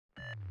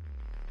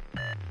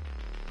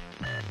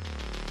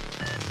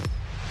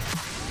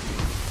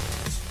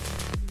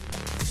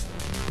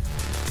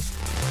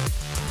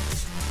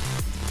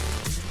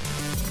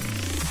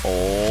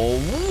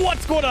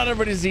What's going on,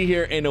 everybody? Z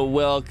here, and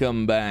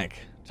welcome back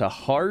to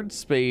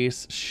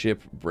Hardspace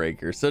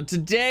Shipbreaker. So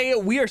today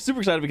we are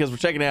super excited because we're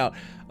checking out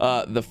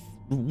the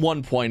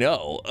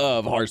 1.0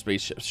 of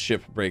Hardspace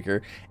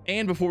Shipbreaker.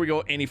 And before we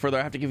go any further,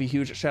 I have to give a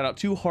huge shout out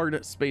to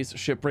Hardspace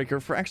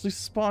Shipbreaker for actually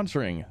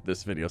sponsoring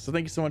this video. So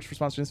thank you so much for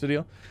sponsoring this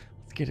video.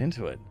 Let's get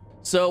into it.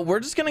 So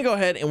we're just gonna go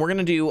ahead and we're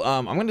gonna do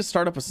I'm gonna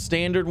start up a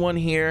standard one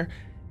here,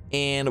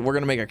 and we're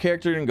gonna make our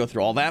character and go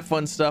through all that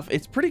fun stuff.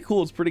 It's pretty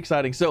cool, it's pretty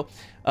exciting. So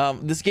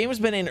this game has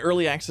been in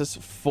early access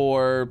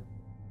for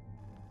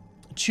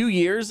 2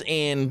 years,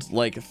 and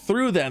like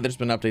through that there's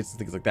been updates and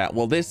things like that.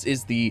 Well, this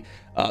is the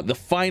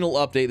final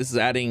update. This is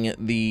adding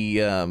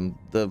the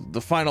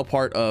final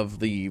part of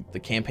the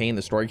campaign,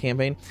 the story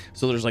campaign.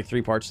 So there's like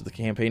 3 parts to the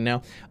campaign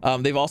now.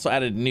 They've also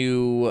added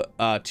new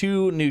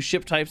 2 new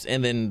ship types,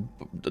 and then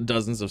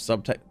dozens of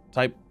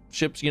subtype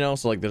ships, you know.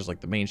 So like there's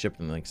like the main ship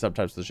and like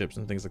subtypes of the ships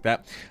and things like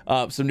that.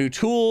 Some new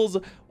tools,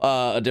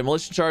 a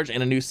demolition charge,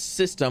 and a new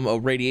system, a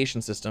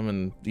radiation system,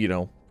 and you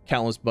know,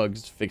 countless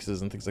bugs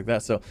fixes and things like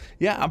that. So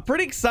yeah, I'm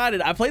pretty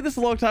excited. I played this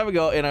a long time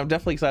ago, and I'm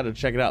definitely excited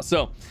to check it out.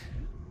 So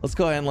let's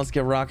go ahead and let's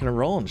get rocking and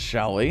rolling,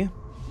 shall we?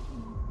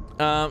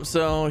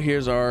 So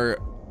here's our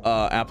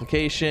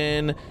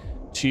application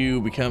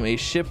to become a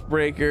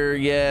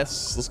shipbreaker.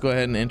 Yes, let's go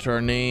ahead and enter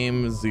our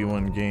name,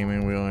 Z1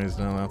 Gaming. We always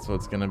know that's what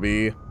it's gonna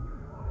be.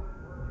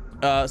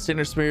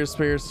 Standard spares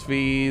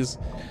fees.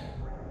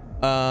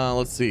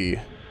 Let's see,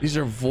 these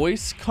are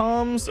voice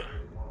comms.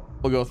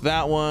 We'll go with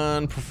that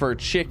one. Prefer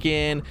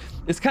chicken.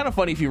 It's kind of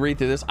funny if you read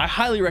through this. I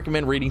highly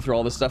recommend reading through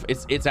all this stuff.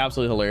 It's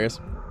absolutely hilarious.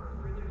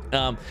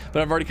 But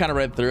I've already kind of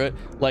read through it.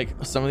 Like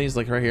some of these,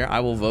 like right here, I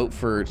will vote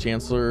for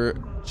Chancellor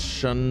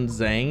Chun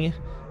Zhang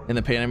in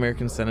the Pan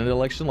American Senate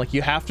election. Like,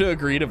 you have to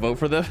agree to vote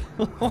for them.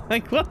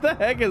 Like, what the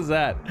heck is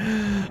that?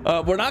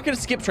 We're not going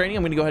to skip training.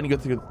 I'm going to go ahead and go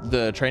through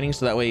the training,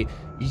 so that way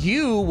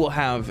you will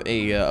have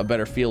a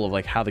better feel of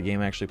like how the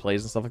game actually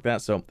plays and stuff like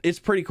that. So it's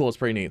pretty cool. It's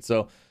pretty neat.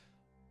 So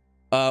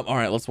all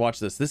right, let's watch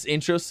this. This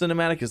intro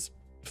cinematic is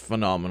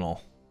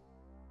phenomenal.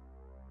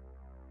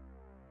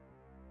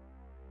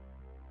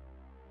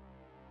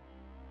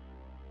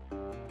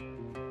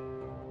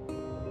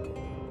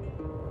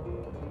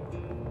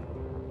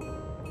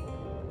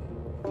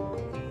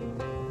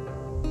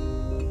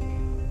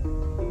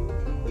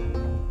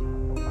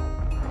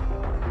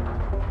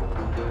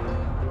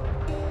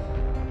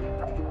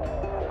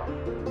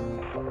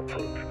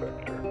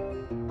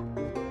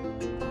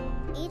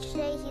 Each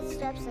day he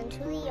steps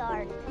into the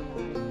yard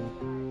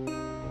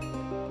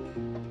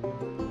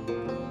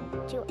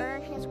to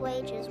earn his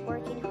wages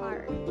working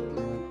hard.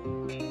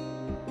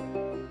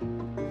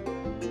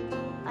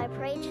 I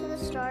pray to the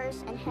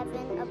stars and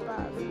heaven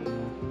above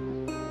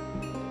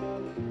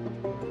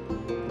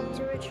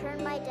to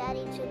return my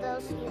daddy to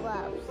those he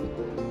loves.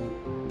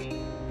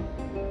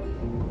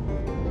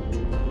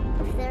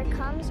 If there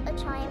comes a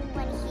time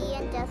when he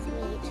and death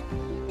meet,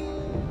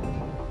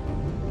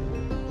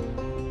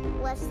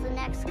 bless the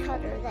next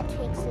cutter that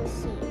takes his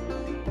seat.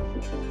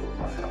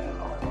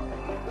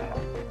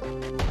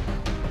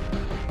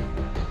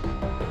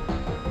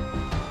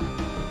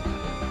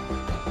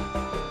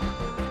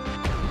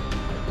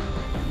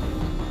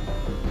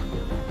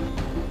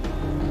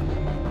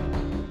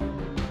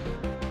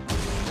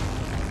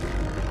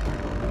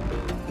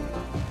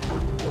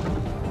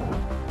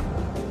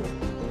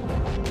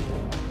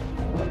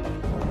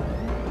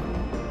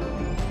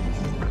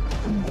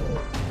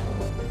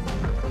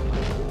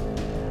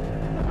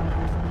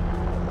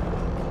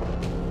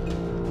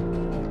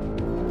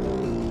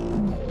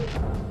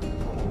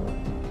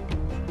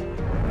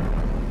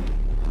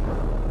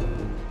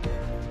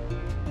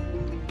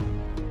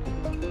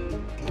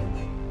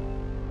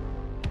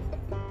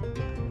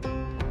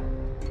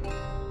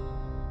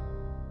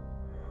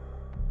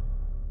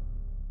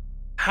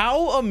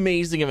 How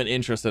amazing of an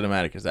intro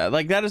cinematic is that?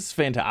 Like, that is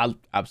fantastic. I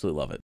absolutely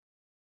love it.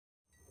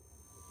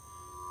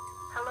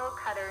 Hello,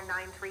 Cutter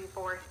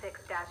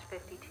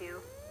 9346-52.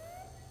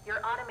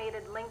 Your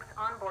automated LYNX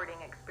onboarding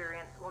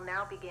experience will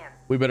now begin.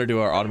 We better do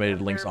our automated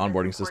LYNX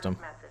onboarding system.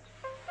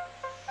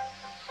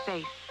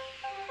 Space,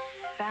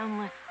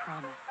 boundless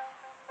promise,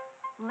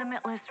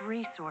 limitless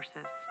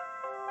resources,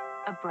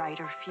 a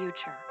brighter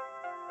future.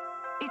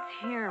 It's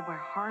here where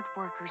hard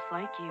workers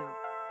like you,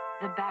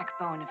 the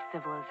backbone of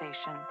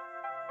civilization,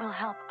 will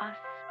help us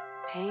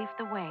pave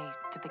the way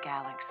to the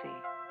galaxy.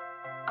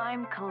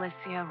 I'm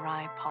Calicia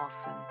Rai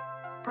Paulson,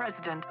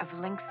 president of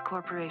LYNX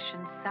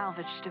Corporation's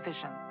Salvage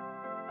Division.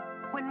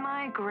 When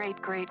my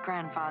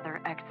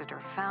great-great-grandfather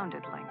Exeter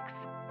founded LYNX,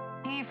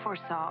 he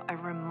foresaw a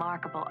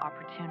remarkable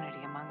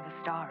opportunity among the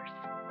stars.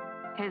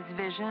 His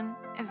vision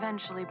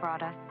eventually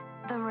brought us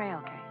the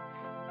railgates.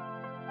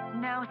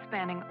 Now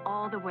spanning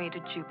all the way to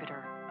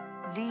Jupiter,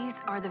 these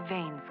are the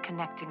veins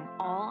connecting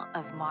all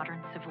of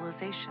modern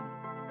civilization.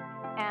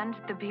 And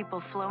the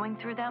people flowing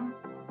through them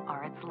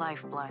are its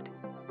lifeblood.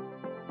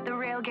 The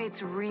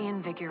railgates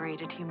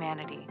reinvigorated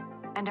humanity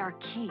and are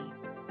key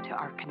to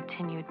our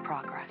continued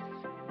progress.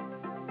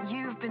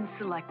 You've been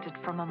selected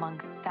from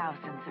among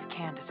thousands of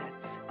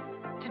candidates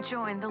to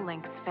join the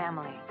LYNX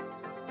family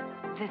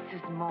This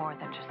is more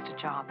than just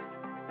a job.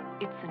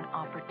 It's an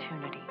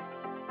opportunity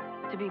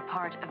to be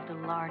part of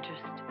the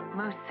largest,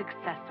 most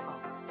successful,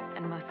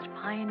 and most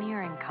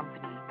pioneering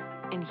company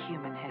in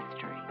human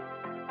history.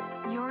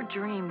 Your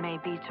dream may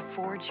be to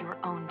forge your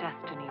own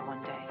destiny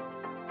one day.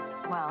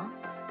 Well,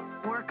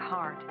 work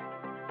hard,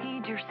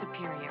 heed your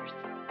superiors,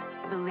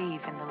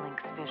 believe in the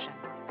LYNX vision.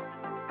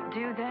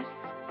 Do this,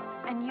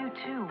 and you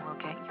too will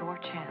get your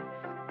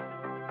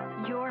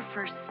chance. Your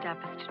first step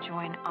is to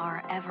join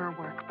our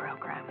EverWork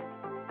program,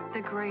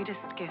 the greatest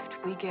gift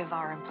we give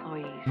our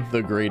employees.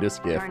 The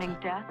greatest gift. Turning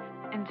death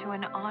into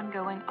an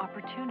ongoing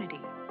opportunity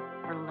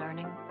for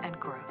learning and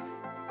growth.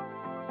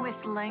 With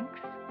LYNX,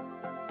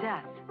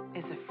 death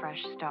is a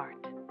fresh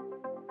start.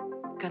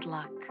 Good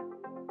luck.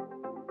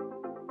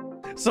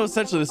 So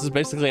essentially, this is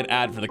basically an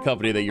ad for the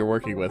company that you're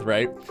working with,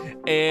 right?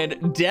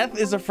 And death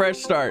is a fresh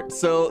start.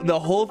 So the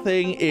whole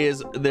thing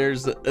is,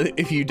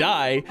 if you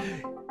die,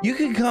 you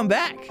can come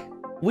back.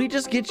 We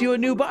just get you a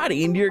new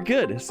body and you're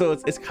good. So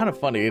it's kind of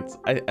funny.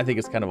 I think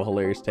it's kind of a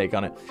hilarious take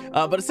on it.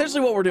 But essentially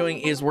what we're doing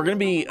is we're going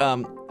to be,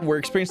 we're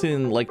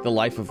experiencing like the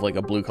life of like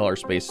a blue collar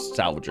space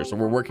salvager. So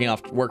we're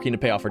working to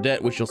pay off our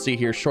debt, which you'll see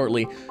here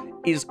shortly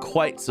is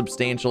quite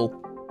substantial.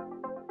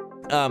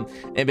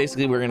 And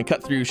basically we're going to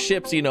cut through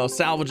ships, you know,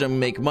 salvage them,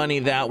 make money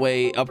that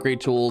way,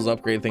 upgrade tools,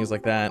 upgrade things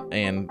like that.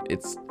 And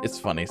it's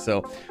funny.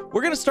 So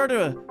we're going to start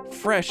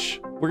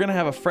we're going to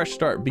have a fresh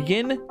start.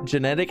 Begin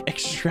genetic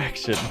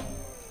extraction.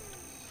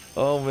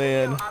 Oh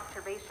man.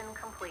 Observation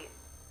complete.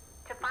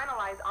 To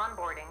finalize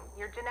onboarding,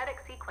 your genetic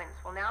sequence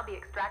will now be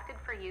extracted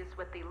for use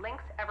with the LYNX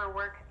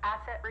EverWork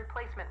Asset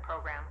Replacement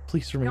Program.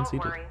 Please remain Don't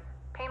seated. worry,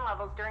 pain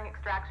levels during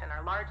extraction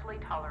are largely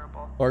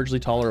tolerable. Largely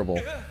tolerable.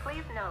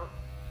 Please note,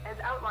 as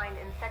outlined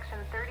in Section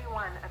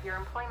 31 of your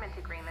employment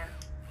agreement,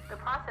 the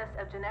process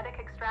of genetic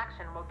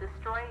extraction will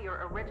destroy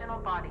your original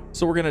body.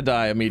 So we're gonna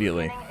die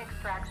immediately. Beginning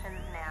extraction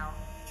now.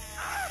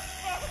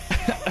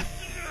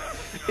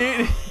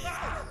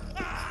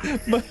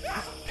 My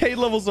pain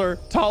levels are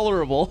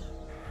tolerable.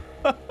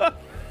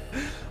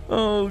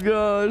 Oh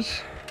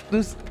gosh,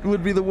 this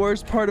would be the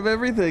worst part of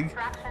everything.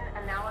 Extraction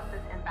analysis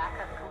and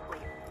backup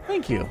complete.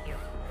 Thank you.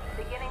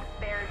 Beginning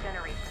spare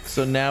generation.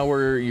 So now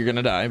you're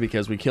gonna die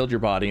because we killed your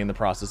body in the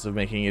process of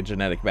making a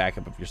genetic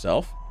backup of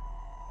yourself.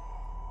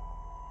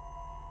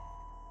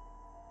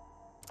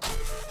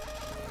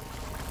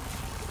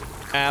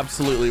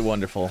 Absolutely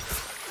wonderful.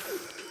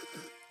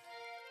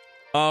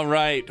 All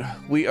right,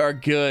 we are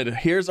good.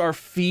 Here's our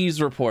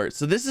fees report.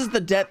 So this is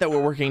the debt that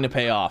we're working to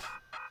pay off.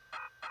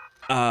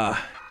 There's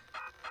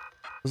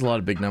a lot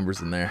of big numbers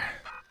in there.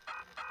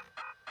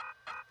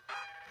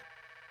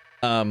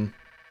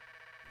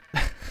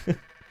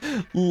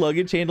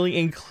 Luggage handling,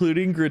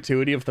 including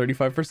gratuity of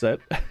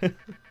 35%.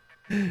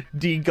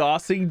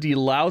 Degaussing,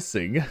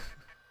 delousing.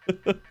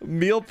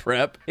 Meal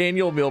prep,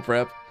 annual meal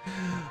prep.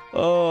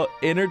 Oh,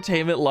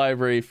 entertainment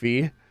library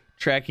fee.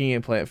 Tracking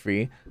implant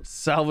fee,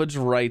 salvage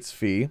rights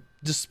fee,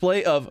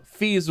 display of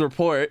fees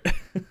report.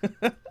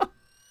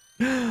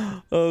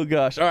 Oh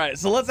gosh. All right,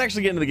 so let's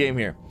actually get into the game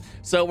here.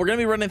 So we're gonna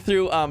be running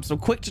through some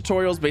quick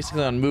tutorials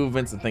basically on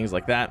movements and things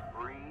like that.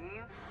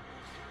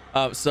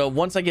 So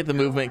once I get the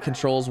movement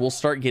controls, we'll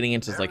start getting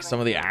into like some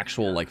of the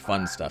actual like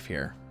fun stuff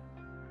here.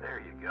 There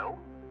you go.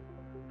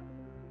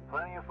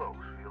 Plenty of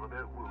folks feel a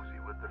bit woozy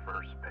with the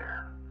first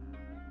pair.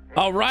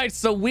 All right,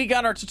 so we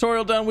got our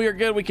tutorial done. We are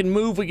good. We can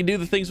move, we can do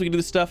the things, we can do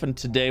the stuff. And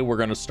today we're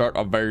going to start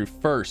our very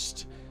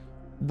first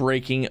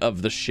breaking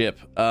of the ship.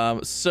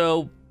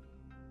 So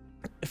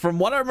from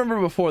what I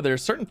remember before, there are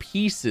certain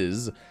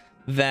pieces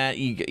that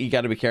you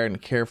got to be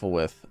careful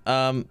with.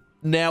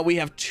 Now we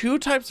have two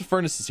types of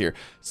furnaces here.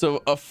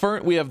 So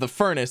we have the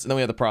furnace and then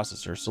we have the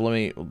processor. So let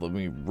me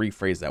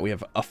rephrase that. We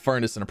have a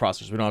furnace and a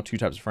processor. We don't have two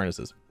types of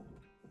furnaces.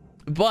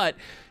 But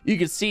you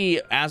can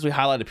see as we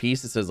highlight a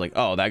piece, it says like,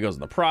 oh, that goes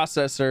in the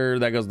processor,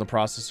 that goes in the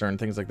processor, and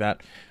things like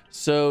that.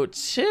 So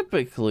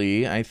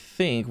typically, I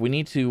think we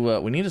need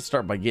to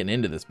start by getting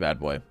into this bad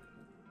boy.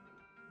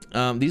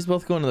 These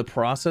both go into the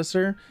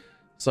processor.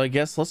 So I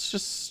guess let's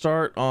just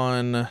start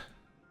on.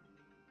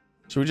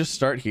 Should we just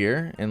start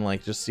here and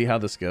like just see how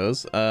this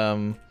goes?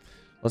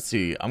 Let's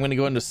see. I'm gonna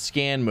go into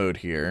scan mode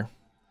here.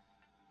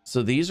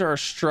 So these are our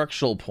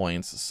structural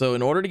points. So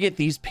in order to get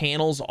these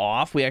panels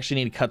off, we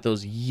actually need to cut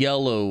those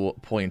yellow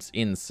points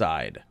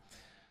inside.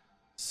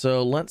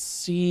 So let's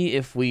see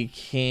if we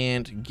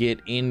can't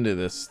get into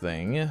this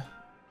thing.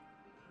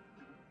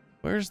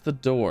 Where's the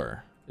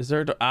door? Is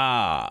there a door?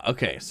 Ah,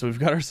 okay. So we've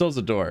got ourselves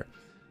a door.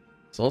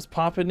 So let's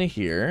pop into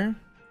here.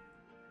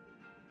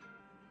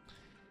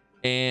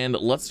 And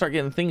let's start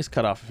getting things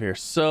cut off of here.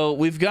 So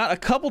we've got a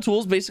couple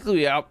tools.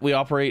 Basically, we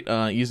operate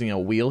using a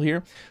wheel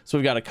here. So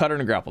we've got a cutter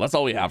and a grapple. That's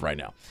all we have right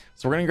now.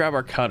 So we're gonna grab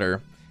our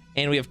cutter,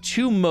 and we have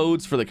two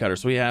modes for the cutter.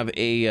 So we have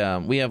a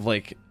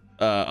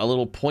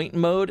little point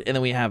mode, and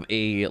then we have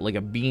a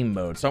beam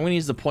mode. So I'm gonna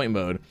use the point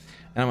mode,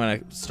 and I'm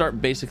gonna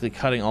start basically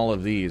cutting all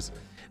of these.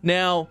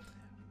 Now,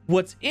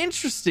 what's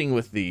interesting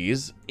with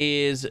these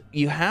is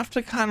you have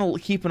to kind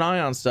of keep an eye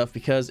on stuff,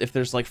 because if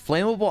there's like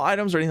flammable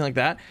items or anything like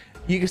that,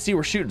 you can see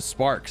we're shooting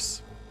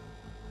sparks.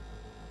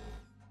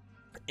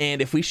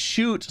 And if we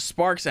shoot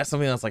sparks at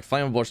something that's like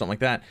flammable or something like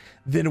that,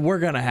 then we're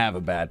gonna have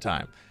a bad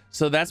time.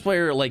 So that's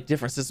where like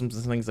different systems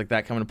and things like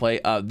that come into play.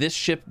 This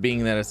ship,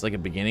 being that it's like a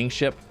beginning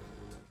ship,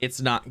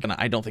 it's not gonna,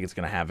 I don't think it's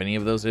gonna have any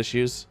of those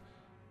issues.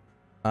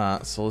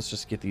 So let's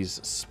just get these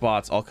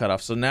spots all cut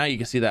off. So now you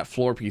can see that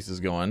floor piece is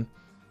going.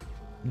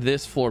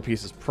 This floor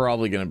piece is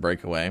probably gonna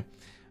break away.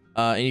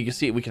 And you can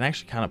see we can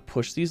actually kind of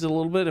push these a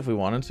little bit if we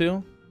wanted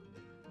to.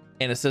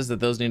 And it says that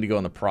those need to go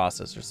in the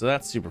processor. So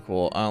that's super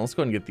cool. Let's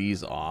go ahead and get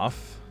these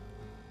off.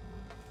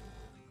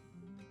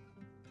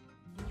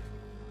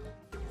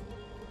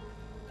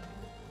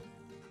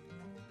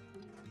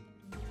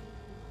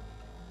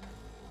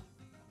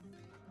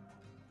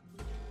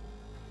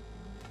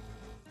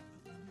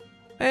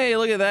 Hey,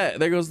 look at that.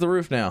 There goes the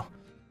roof now.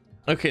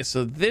 Okay,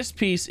 so this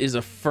piece is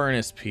a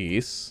furnace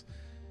piece.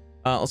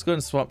 Let's go ahead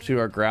and swap to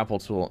our grapple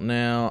tool.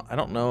 Now, I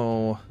don't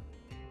know.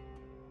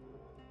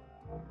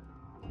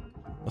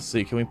 Let's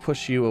see. Can we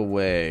push you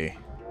away?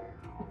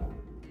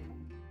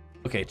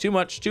 Okay, too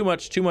much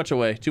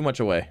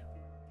away.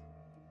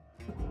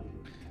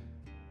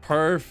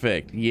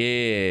 Perfect.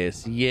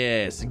 Yes,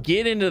 yes.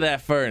 Get into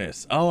that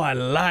furnace. Oh, I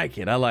like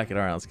it. All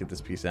right, let's get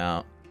this piece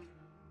out.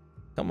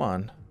 Come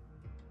on.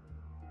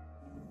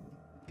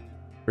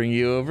 Bring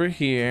you over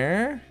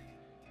here.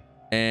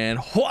 And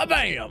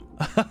wha-bam!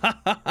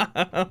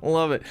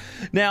 Love it.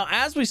 Now,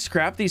 as we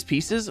scrap these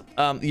pieces,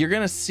 you're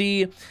going to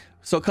see...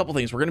 So a couple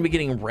things. We're going to be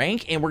getting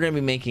rank, and we're going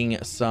to be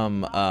making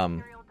some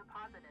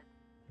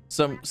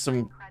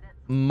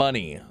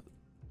money.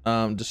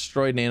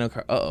 Destroyed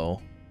nanocar. Uh-oh.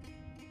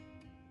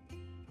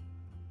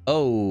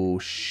 Oh,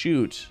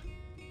 shoot.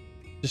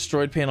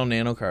 Destroyed panel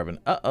nanocarbon.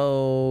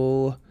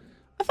 Uh-oh.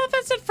 I thought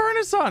that said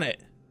furnace on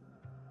it.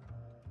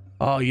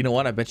 Oh, you know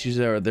what? I bet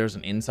you there's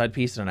an inside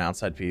piece and an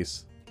outside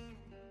piece.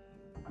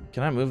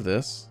 Can I move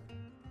this?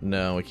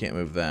 No, we can't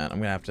move that. I'm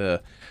going to have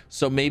to...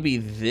 So maybe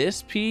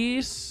this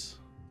piece...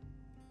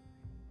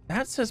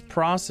 That says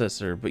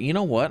processor, but you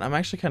know what? I'm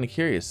actually kind of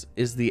curious.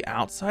 Is the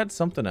outside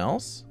something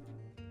else?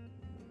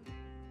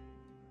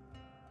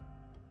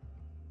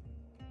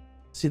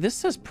 See, this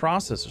says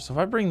processor. So if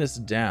I bring this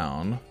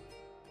down,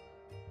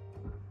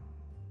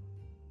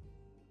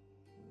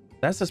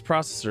 that says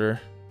processor.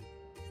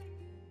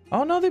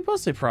 Oh no, they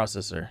both say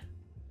processor.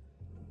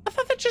 I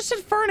thought that just said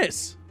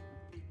furnace.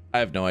 I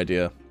have no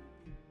idea.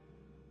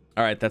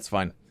 All right, that's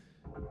fine.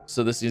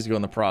 So this needs to go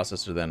in the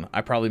processor then.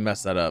 I probably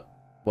messed that up.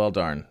 Well,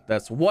 darn.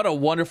 That's what a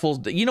wonderful...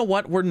 You know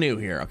what? We're new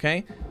here,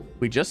 okay?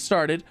 We just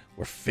started.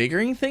 We're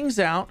figuring things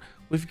out.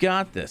 We've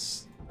got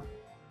this.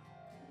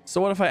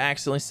 So what if I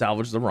accidentally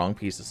salvage the wrong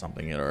piece of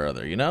something or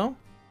other, you know?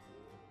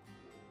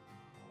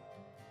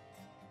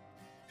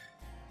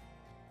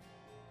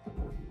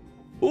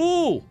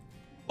 Ooh!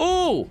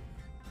 Ooh!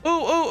 Ooh,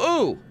 ooh,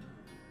 ooh!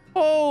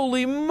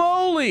 Holy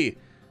moly!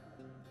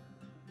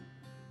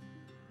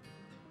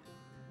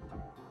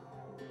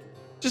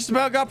 Just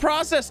about got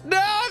processed. No,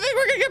 I think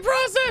we're gonna get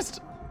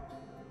processed.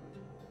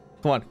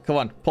 Come on, come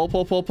on. Pull,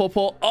 pull, pull, pull,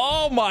 pull.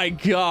 Oh my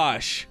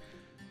gosh.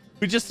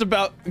 We just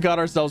about got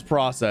ourselves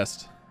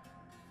processed.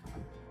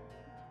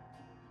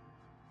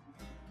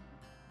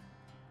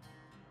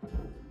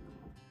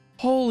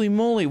 Holy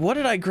moly. What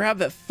did I grab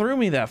that threw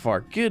me that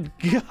far? Good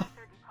God.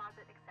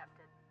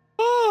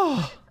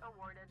 Oh.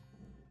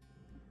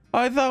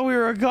 I thought we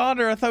were a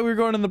goner. I thought we were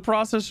going in the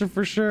processor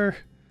for sure.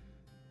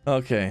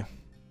 Okay.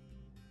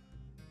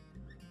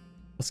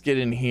 Let's get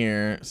in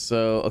here.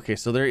 So, okay,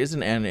 so there is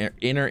an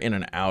inner and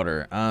an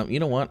outer.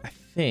 You know what? I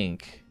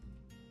think...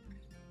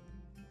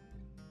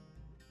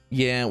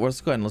 Yeah, well,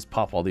 let's go ahead and let's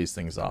pop all these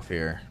things off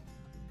here.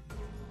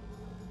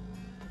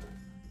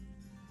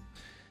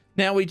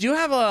 Now, we do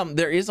have,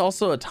 there is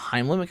also a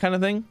time limit kind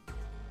of thing.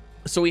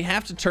 So we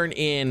have to turn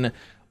in...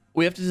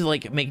 We have to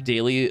like make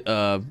daily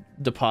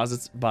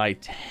deposits by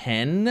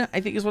 10, I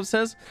think is what it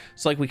says.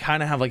 So like we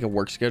kind of have like a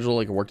work schedule,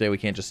 like a work day. We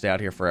can't just stay out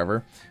here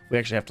forever. We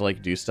actually have to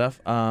like do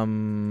stuff.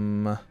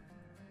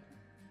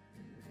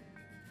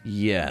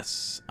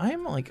 Yes,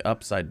 I'm like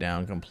upside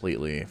down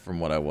completely from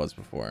what I was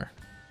before.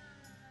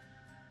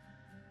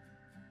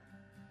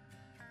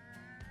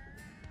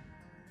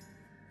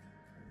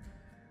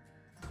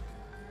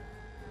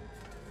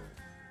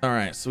 All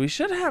right, so we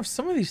should have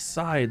some of these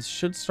sides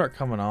should start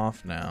coming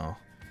off now.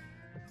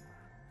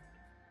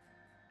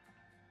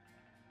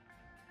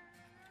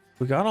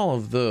 We got all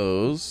of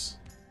those.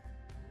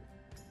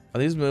 Are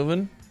these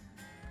moving?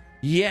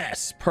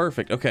 Yes,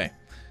 perfect. Okay,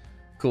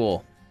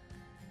 cool.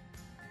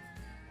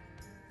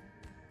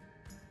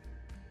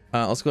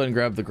 Let's go ahead and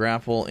grab the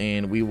grapple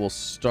and we will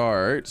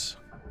start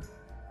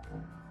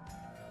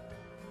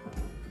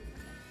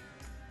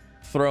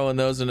throwing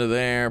those into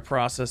there.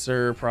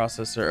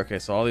 Processor. Okay,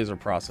 so all these are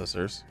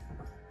processors.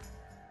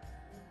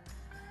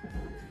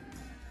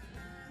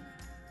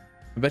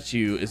 I bet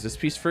you, is this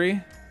piece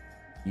free?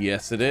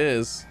 Yes, it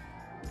is.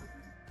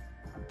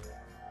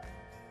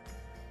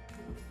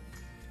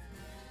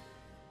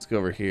 Go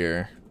over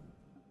here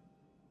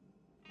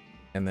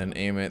and then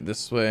aim it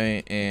this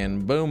way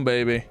and boom,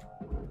 baby.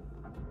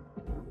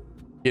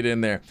 Get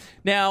in there.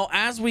 Now,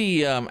 as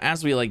we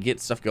like get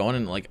stuff going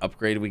and like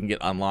upgrade, we can get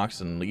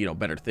unlocks and, you know,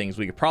 better things.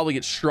 We could probably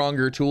get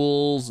stronger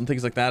tools and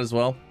things like that as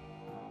well.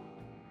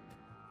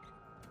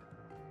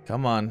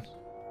 Come on.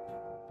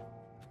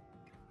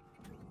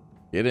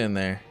 Get in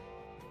there.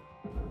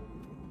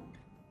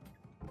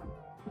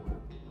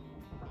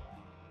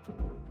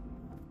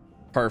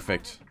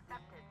 Perfect.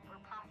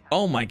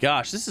 Oh my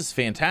gosh, this is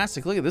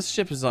fantastic. Look at this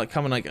ship is like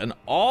coming like in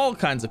all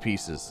kinds of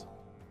pieces.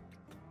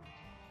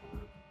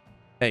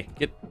 Hey,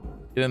 get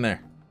in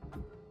there.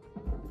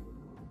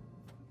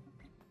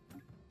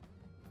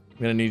 I'm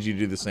gonna need you to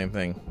do the same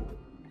thing.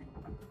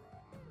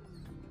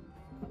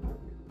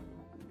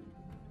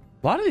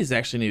 A lot of these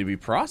actually need to be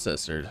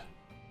processored.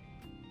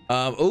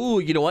 Oh,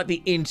 you know what?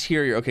 The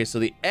interior. Okay, so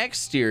the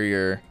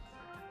exterior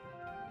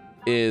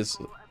is,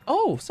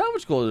 oh,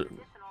 salvage gold.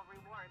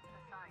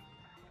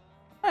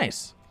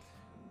 Nice.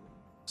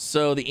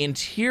 So the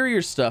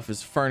interior stuff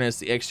is furnace,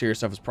 the exterior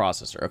stuff is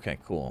processor. Okay,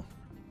 cool.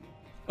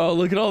 Oh,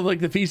 look at all like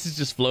the pieces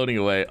just floating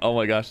away. Oh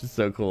my gosh, it's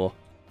so cool.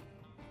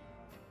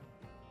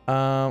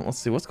 Let's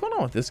see what's going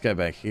on with this guy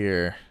back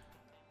here.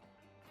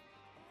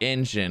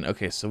 Engine.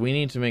 Okay, so we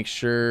need to make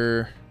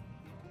sure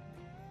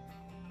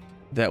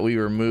that we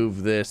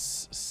remove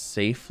this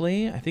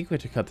safely. I think we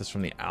have to cut this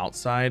from the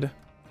outside.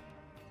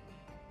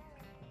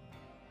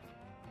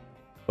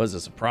 What is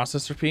this, a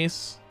processor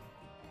piece?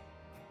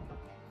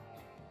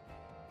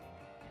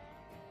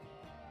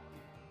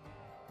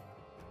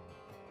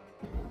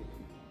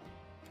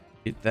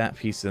 Get that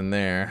piece in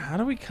there. How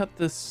do we cut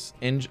this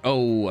engine?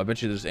 Oh, I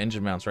bet you there's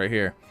engine mounts right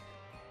here.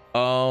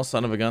 Oh,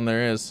 son of a gun,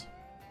 there is.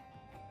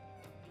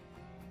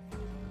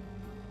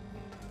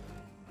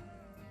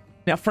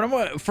 Now, from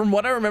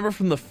what I remember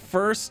from the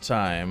first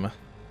time,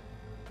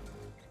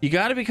 you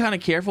got to be kind of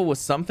careful with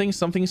some things.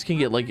 Some things can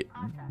get like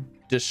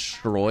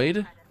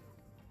destroyed.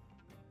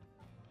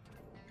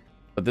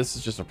 But this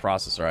is just a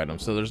processor item,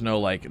 so there's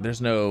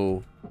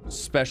no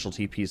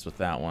specialty piece with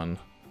that one.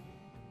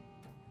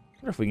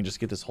 I wonder if we can just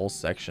get this whole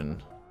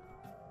section.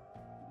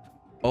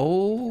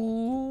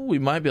 Oh, we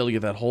might be able to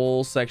get that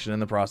whole section in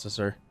the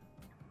processor.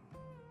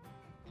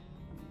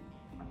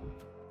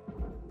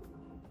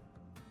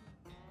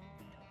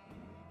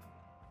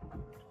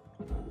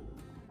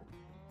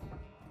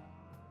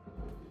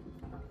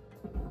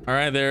 All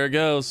right, there it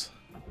goes.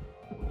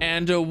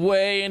 And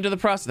away into the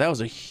process. That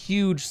was a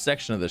huge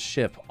section of the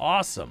ship.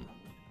 Awesome.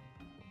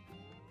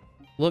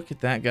 Look at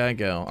that guy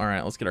go. All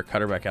right, let's get our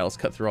cutter back out. Let's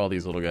cut through all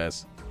these little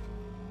guys.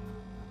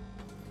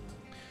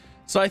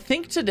 So I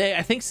think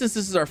today, since this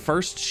is our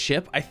first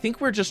ship, I think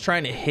we're just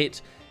trying to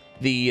hit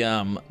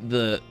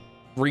the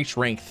reach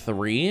rank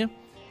 3. I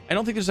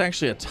don't think there's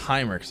actually a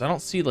timer because I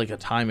don't see like a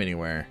time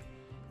anywhere.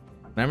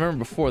 And I remember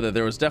before that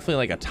there was definitely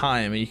like a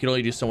time and you could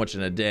only do so much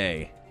in a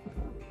day.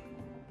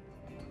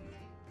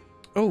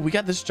 Oh, we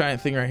got this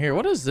giant thing right here.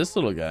 What is this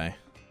little guy?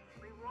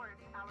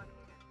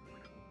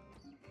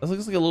 This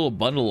looks like a little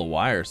bundle of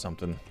wire or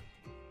something.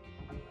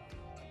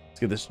 Let's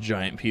get this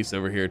giant piece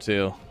over here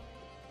too.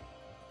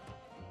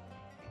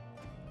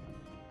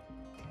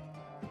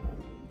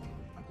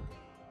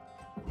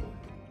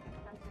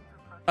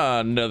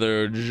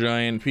 Another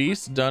giant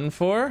piece done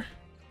for.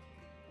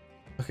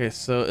 Okay,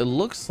 so it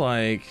looks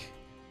like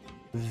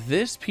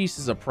this piece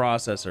is a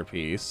processor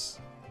piece.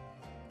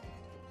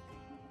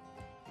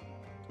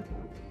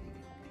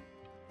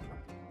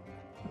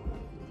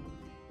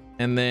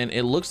 And then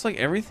it looks like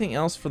everything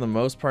else for the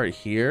most part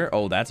here.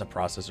 Oh, that's a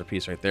processor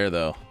piece right there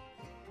though.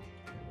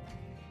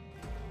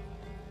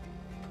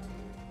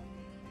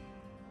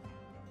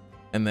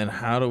 And then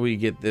how do we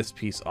get this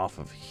piece off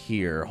of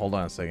here? Hold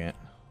on a second.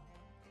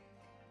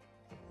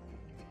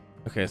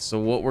 Okay, so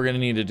what we're gonna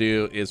need to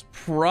do is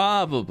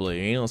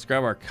probably, let's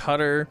grab our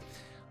cutter.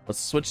 Let's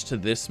switch to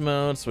this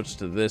mode, switch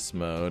to this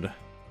mode.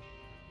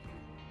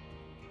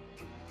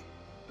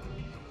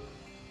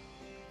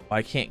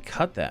 I can't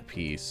cut that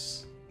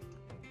piece.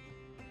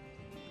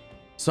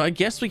 So I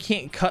guess we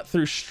can't cut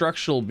through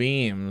structural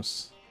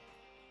beams.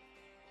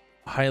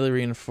 Highly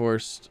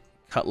reinforced,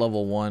 cut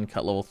level 1,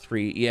 cut level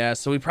 3. Yeah,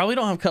 so we probably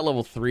don't have cut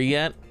level 3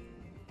 yet.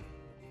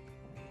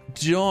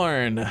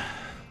 Darn.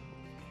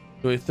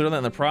 Do we throw that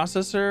in the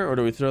processor or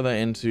do we throw that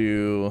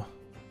into...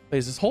 Wait,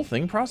 is this whole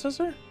thing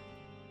processor?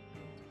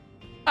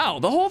 Oh,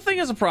 the whole thing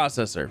is a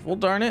processor. Well,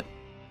 darn it.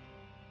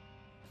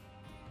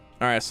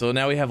 All right, so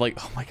now we have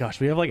like, oh my gosh,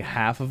 we have like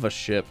half of a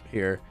ship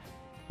here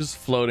just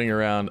floating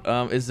around.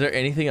 Is there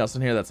anything else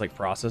in here that's like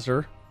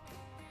processor?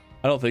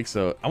 I don't think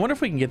so. I wonder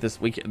if we can get this.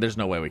 There's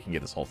no way we can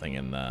get this whole thing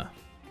in. I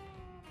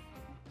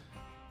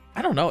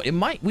don't know. We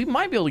might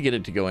be able to get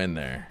it to go in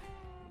there.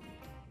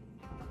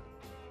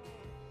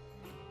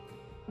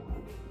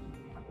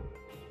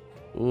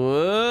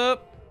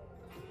 Whoop.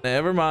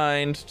 Never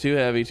mind. Too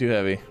heavy, too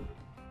heavy.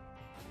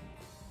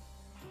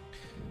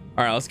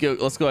 All right, let's go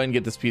ahead and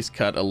get this piece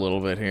cut a little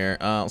bit here.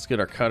 Let's get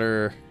our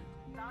cutter.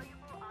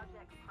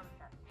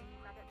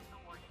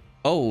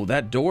 Oh,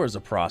 that door is a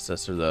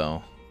processor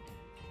though.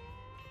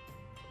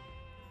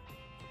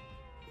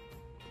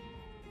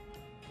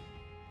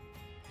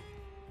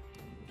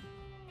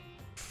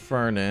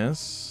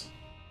 furnace.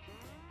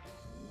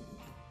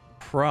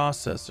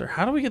 Processor.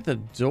 How do we get the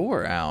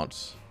door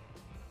out?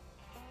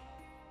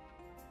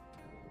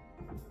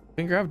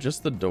 Can we grab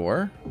just the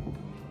door?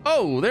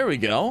 Oh, there we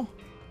go.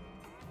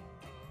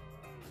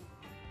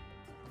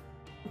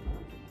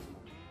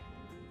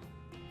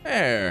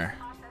 There.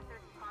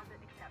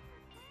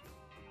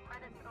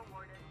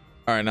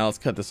 All right, now let's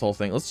cut this whole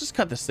thing. Let's just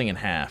cut this thing in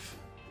half.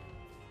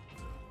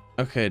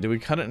 Okay, did we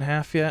cut it in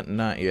half yet?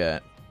 Not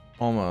yet.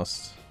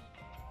 Almost.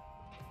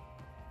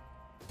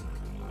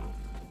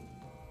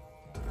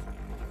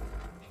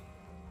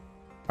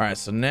 All right,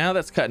 so now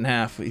that's cut in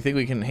half. You think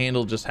we can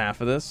handle just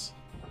half of this?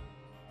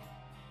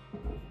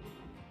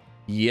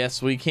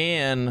 Yes, we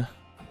can.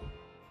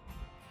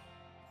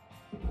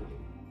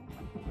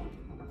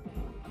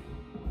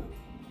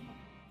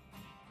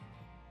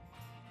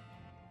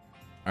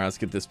 All right, let's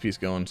get this piece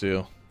going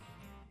too.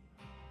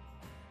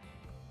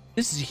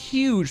 This is a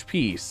huge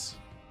piece.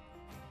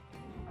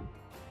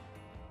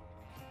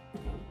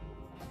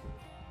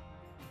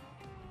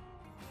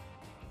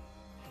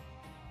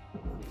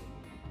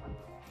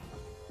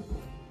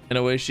 And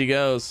away she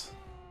goes.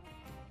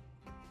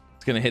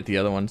 It's gonna hit the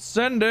other one.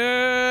 Send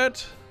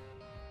it.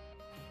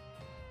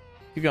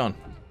 Keep going.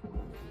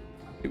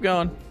 Keep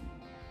going.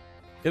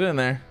 Get in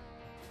there.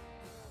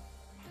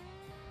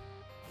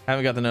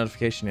 Haven't got the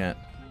notification yet.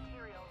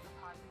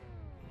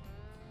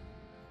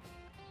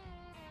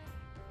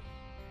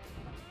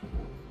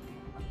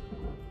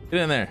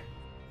 Get in there.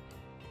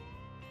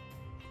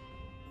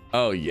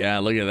 Oh yeah,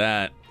 look at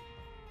that.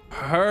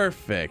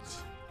 Perfect.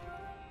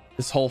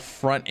 This whole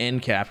front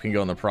end cap can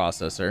go in the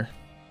processor.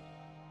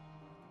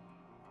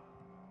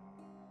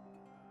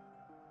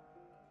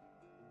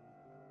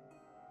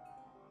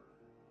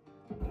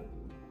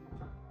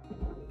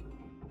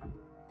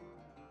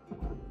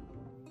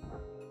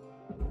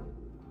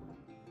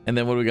 And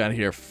then what do we got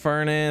here?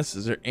 Furnace.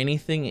 Is there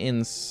anything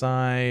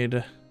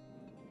inside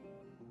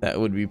that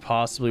would be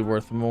possibly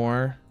worth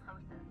more?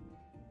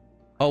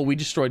 Oh, we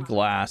destroyed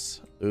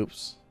glass.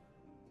 Oops.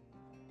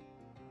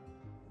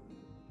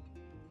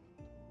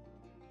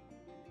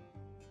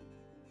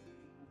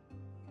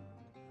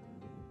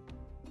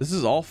 This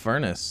is all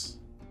furnace.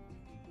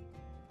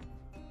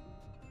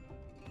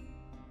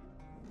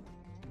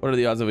 What are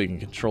the odds that we can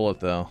control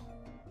it though?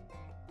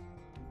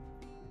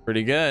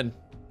 Pretty good.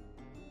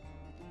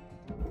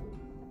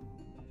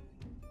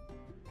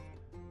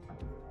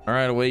 All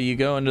right, away you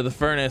go into the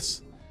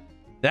furnace.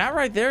 That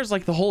right there is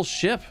like the whole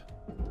ship.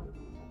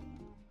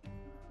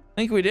 I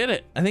think we did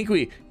it. I think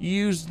we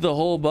used the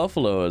whole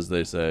buffalo, as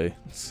they say.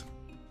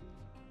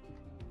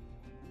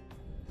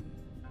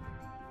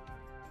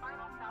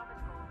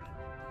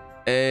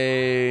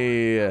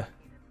 Hey.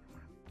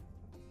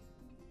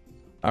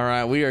 All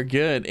right, we are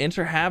good.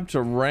 Enter hab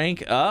to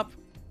rank up.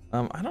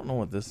 I don't know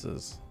what this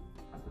is.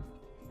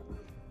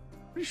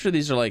 Pretty sure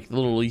these are like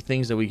little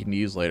things that we can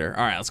use later.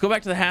 All right, let's go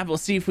back to the hab.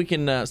 Let's see if we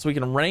can so we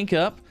can rank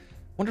up.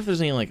 Wonder if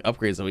there's any like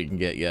upgrades that we can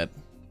get yet.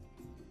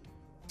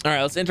 All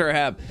right, let's enter our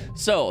hab.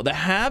 So the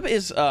hab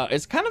is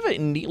it's kind of a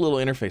neat little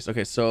interface.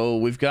 Okay, so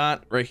we've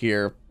got right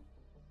here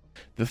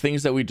the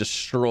things that we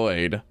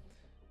destroyed,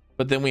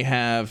 but then we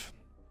have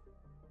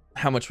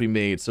how much we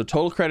made. So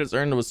total credits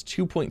earned was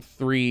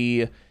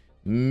 2.3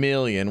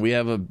 million. We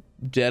have a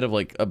debt of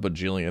like a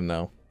bajillion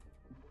though.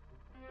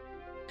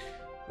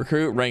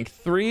 Recruit rank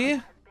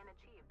 3.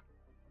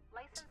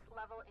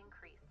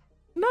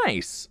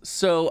 Nice.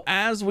 So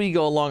as we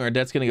go along, our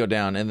debt's gonna go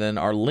down, and then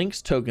our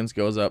LYNX tokens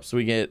goes up. So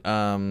we get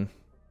what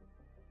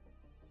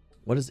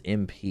is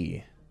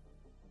MP?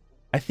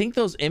 I think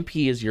those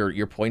MP is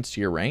your points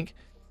to your rank.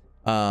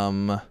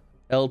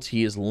 LT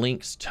is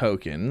LYNX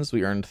tokens.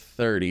 We earned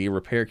 30.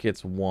 Repair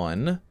kits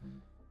 1.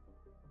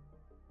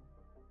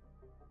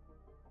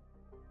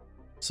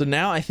 So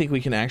now I think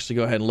we can actually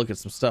go ahead and look at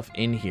some stuff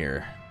in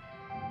here.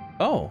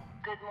 Oh.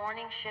 Good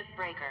morning,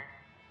 Shipbreaker.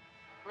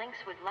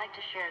 LYNX would like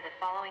to share the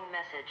following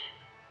message.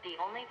 The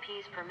only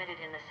P's permitted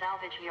in the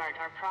salvage yard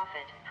are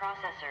profit,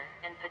 processor,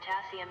 and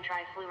potassium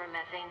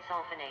trifluoromethane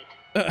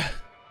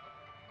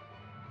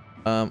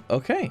sulfonate.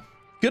 Okay.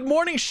 Good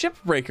morning,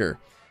 Shipbreaker.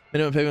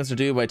 Minimum payments are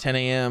due by 10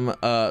 a.m.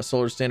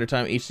 Solar Standard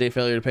Time. Each day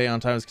failure to pay on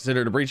time is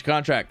considered a breach of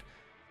contract.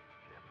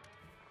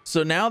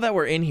 So now that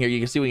we're in here, you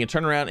can see we can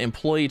turn around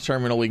employee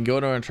terminal. We can go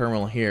to our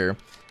terminal here,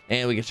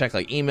 and we can check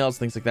like emails,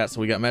 things like that. So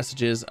we got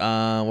messages.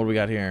 What do we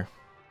got here?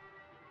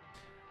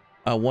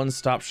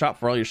 One-stop shop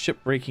for all your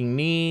ship-breaking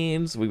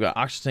needs. We've got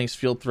oxygen tanks,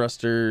 fuel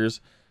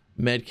thrusters,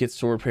 med kits,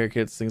 tool repair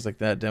kits, things like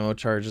that. Demo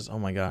charges. Oh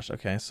my gosh.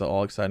 Okay, so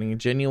all exciting.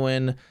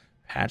 Genuine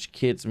patch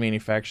kits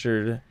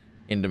manufactured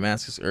in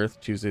Damascus, Earth.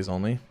 Tuesdays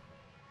only.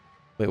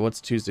 Wait,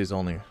 what's Tuesdays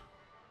only? I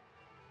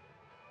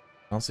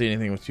don't see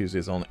anything with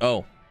Tuesdays only.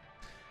 Oh,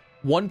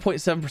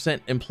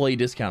 1.7% employee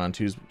discount on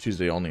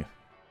Tuesday only.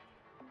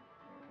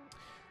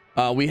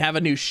 We have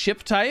a new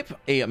ship type,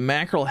 a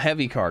mackerel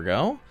heavy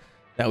cargo,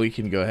 that we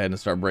can go ahead and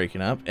start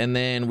breaking up. And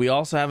then we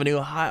also have a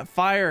new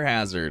fire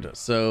hazard.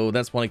 So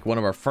that's one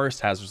of our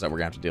first hazards that we're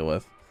gonna have to deal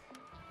with.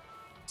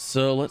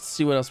 So let's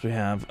see what else we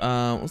have.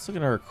 Let's look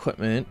at our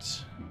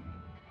equipment.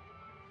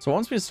 So it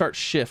wants me to start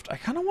shift. I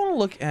kind of want to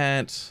look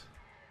at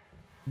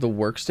the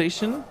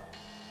workstation.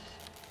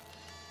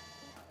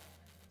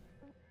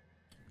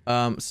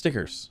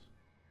 Stickers.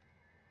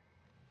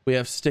 We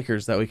have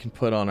stickers that we can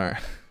put on our...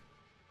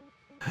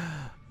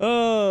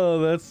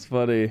 Oh, that's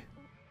funny.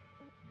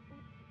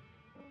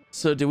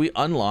 So do we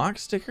unlock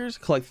stickers?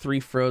 Collect 3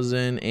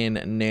 frozen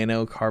and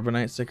nano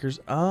carbonite stickers.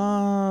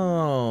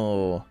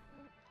 Oh.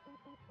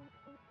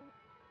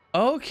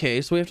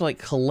 Okay, so we have to like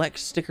collect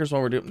stickers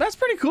while we're doing... That's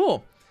pretty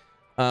cool.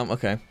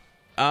 Okay.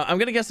 I'm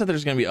gonna guess that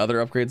there's gonna be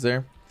other upgrades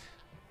there.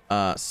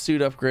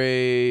 Suit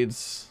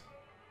upgrades,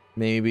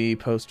 maybe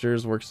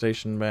posters,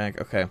 workstation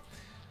back. Okay.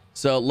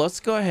 So let's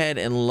go ahead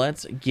and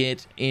let's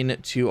get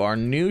into our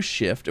new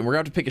shift, and we're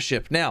going to have to pick a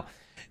ship. Now,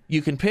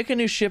 you can pick a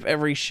new ship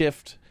every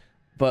shift,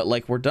 but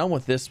like we're done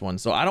with this one,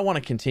 so I don't want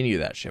to continue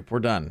that ship. We're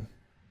done.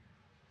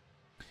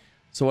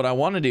 So what I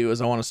want to do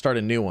is I want to start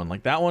a new one.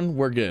 Like that one,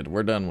 we're good.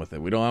 We're done with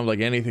it. We don't have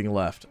like anything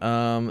left.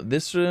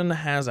 This one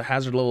has a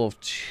hazard level of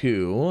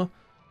 2.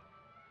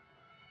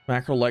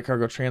 Macro light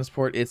cargo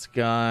transport. It's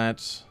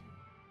got...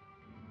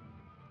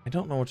 I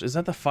don't know which... Is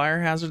that the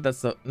fire hazard?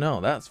 That's the... No,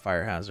 that's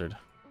fire hazard.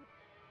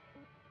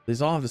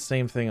 These all have the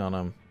same thing on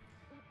them.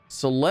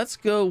 So let's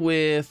go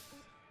with...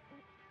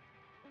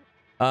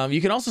 you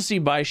can also see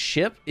by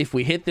ship, if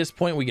we hit this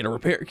point, we get a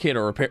repair kit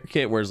or repair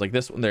kit, whereas like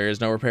this one, there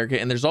is no repair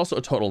kit. And there's also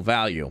a total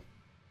value.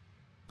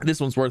 This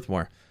one's worth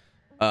more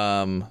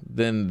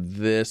than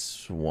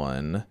this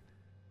one.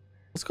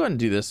 Let's go ahead and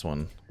do this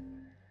one.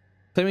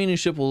 Claiming a new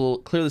ship will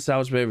clear the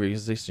salvage bay of your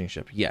existing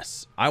ship.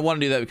 Yes, I want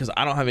to do that because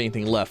I don't have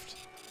anything left.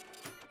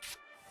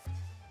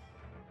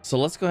 So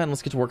let's go ahead and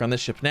let's get to work on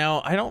this ship.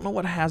 Now, I don't know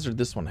what hazard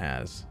this one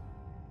has.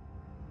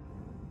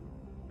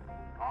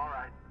 All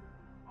right.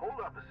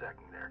 Hold up a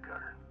second there,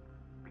 Cutter.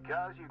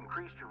 Because you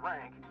increased your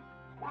rank,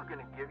 we're going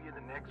to give you the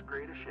next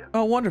grade of ship.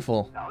 Oh,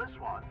 wonderful. Now this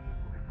one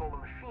will be full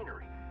of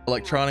machinery.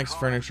 Electronics,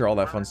 furniture, all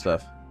that fun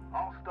stuff.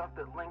 All stuff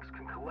that LYNX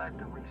can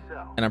collect and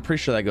resell. And I'm pretty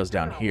sure that goes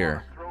down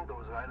here. Throw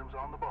those items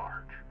on the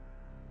barge.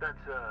 That's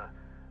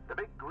the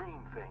big green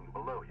thing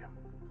below you.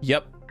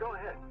 Yep. Go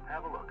ahead,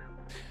 have a look.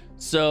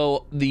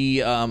 So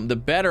the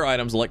better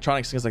items,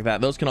 electronics, things like that,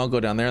 those can all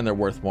go down there and they're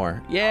worth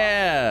more.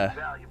 Yeah.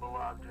 Valuable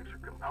objects or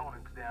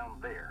components down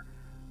there.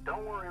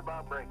 Don't worry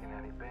about breaking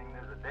anything.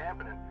 There's a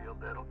dampening field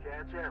that'll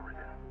catch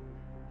everything.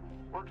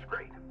 Works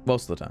great.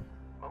 Most of the time.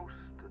 Most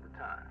of the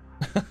time.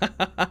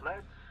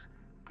 Let's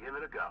give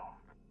it a go.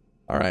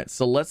 All right,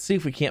 so let's see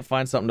if we can't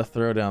find something to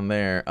throw down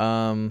there.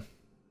 I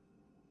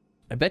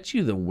bet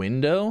you the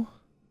window.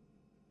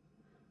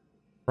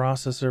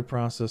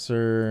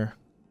 Processor.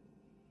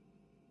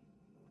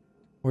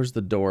 Where's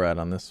the door at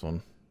on this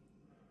one?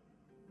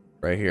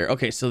 Right here.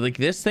 Okay, so like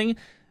this thing,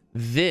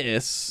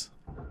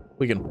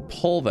 we can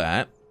pull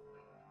that.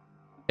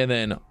 And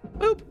then,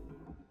 boop,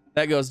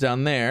 that goes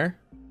down there.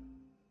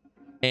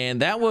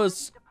 And that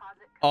was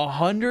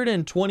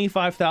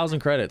 125,000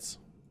 credits.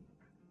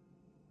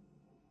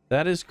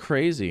 That is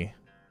crazy.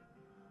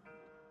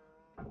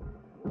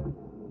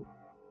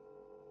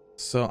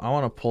 So I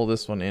want to pull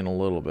this one in a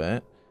little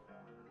bit.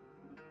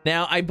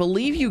 Now, I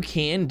believe you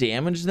can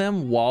damage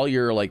them while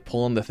you're like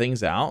pulling the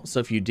things out. So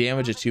if you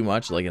damage it too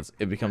much, like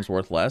it becomes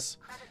worth less.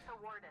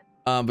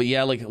 But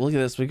yeah, like look at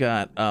this. We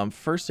got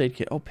first aid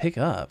kit. Oh, pick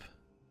up.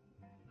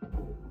 How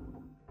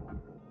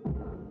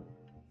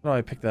do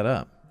I pick that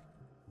up?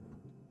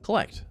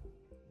 Collect.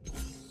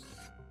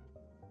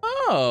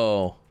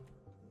 Oh.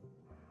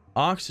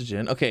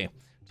 Oxygen. Okay.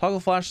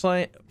 Toggle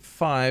flashlight.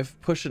 5.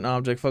 Push an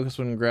object. Focus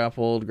when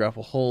grappled.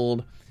 Grapple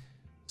hold.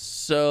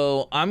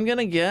 So I'm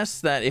gonna guess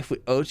that if we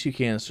O2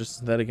 canister,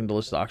 synthetic and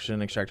delicious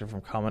oxygen extracted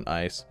from common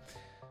ice,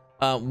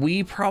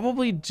 we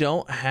probably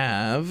don't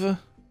have.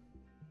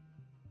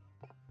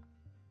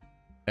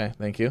 Okay,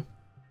 thank you.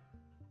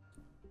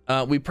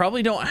 We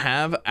probably don't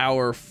have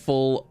our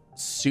full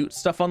suit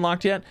stuff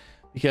unlocked yet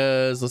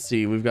because let's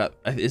see, we've got,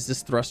 is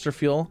this thruster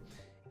fuel?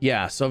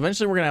 Yeah, so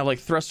eventually we're gonna have like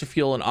thruster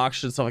fuel and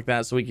oxygen stuff like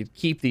that, so we could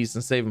keep these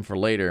and save them for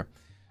later.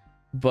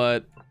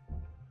 But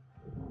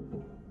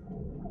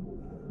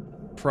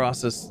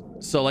process,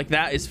 so like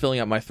that is filling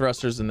up my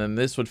thrusters, and then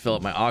this would fill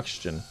up my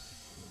oxygen.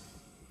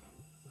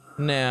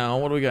 Now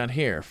what do we got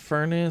here?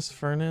 Furnace.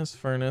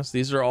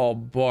 These are all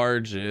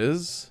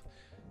barges.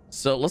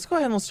 So let's go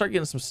ahead and let's start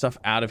getting some stuff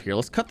out of here.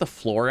 Let's cut the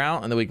floor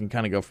out and then we can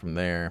kind of go from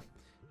there.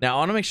 Now I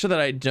want to make sure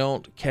that I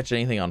don't catch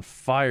anything on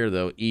fire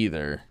though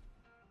either.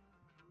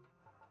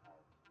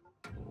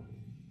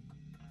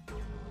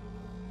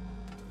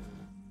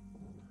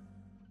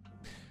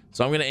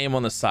 So I'm going to aim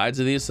on the sides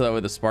of these so that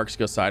way the sparks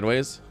go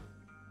sideways.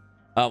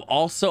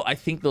 Also, I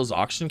think those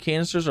oxygen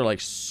canisters are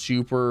like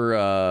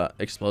super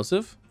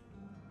explosive.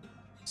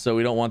 So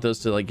we don't want those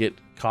to like get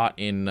caught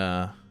in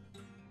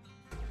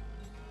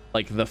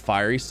like the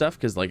fiery stuff,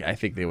 because like I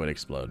think they would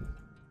explode.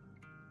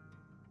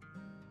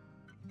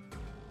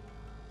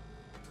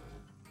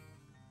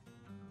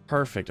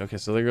 Perfect. Okay,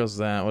 so there goes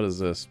that. What is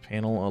this?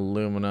 Panel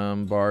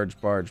aluminum, barge.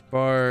 Let's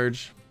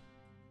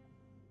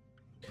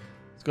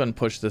go ahead and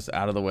push this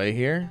out of the way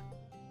here.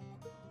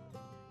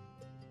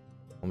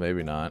 Well,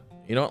 maybe not.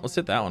 You know what? Let's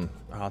hit that one.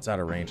 Oh, it's out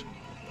of range.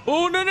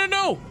 Oh, no, no,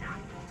 no.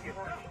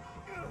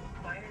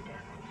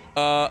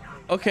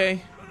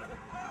 Okay.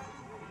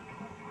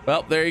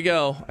 Well, there you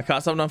go. I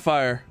caught something on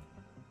fire.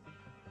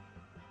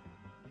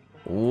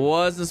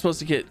 Wasn't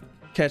supposed to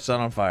catch that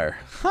on fire.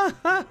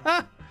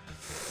 I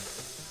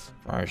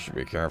should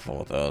be careful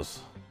with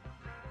those.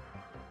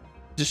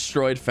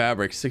 Destroyed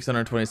fabric,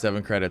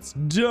 627 credits.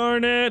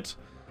 Darn it!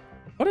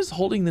 What is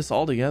holding this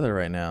all together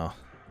right now?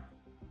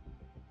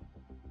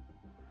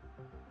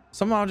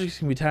 Some objects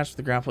can be attached to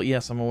the grapple.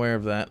 Yes, I'm aware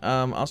of that.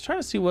 I was trying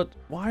to see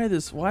why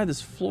this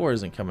floor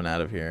isn't coming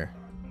out of here.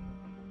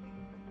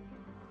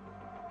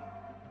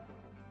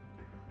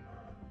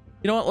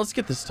 You know what? Let's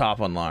get this top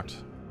unlocked.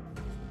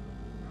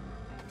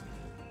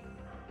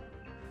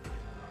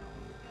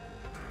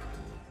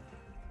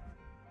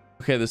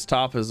 Okay, this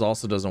top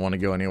also doesn't want to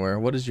go anywhere.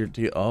 What is your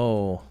deal?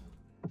 Oh.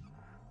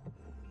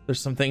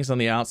 There's some things on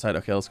the outside.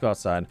 Okay, let's go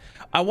outside.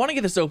 I want to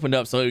get this opened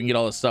up so we can get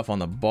all this stuff on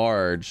the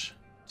barge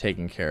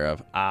taken care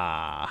of.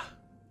 Ah.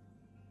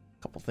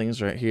 A couple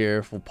things right here.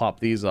 If we'll pop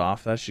these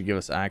off, that should give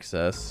us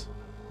access.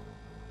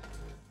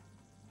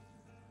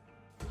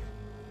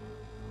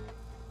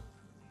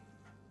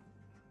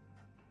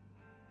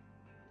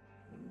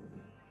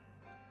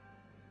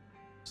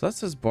 So that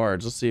says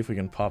barge. Let's see if we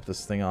can pop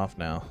this thing off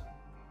now.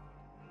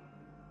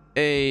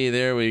 Hey,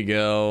 there we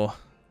go.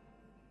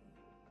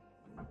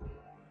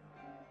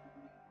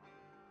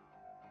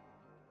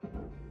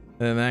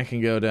 And that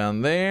can go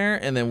down there,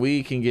 and then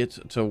we can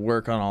get to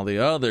work on all the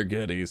other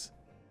goodies.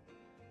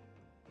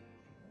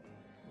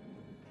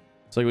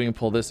 So we can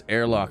pull this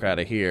airlock out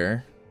of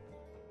here.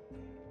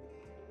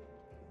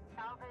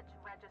 Salvage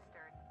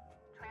registered.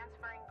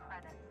 Transferring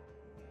credits.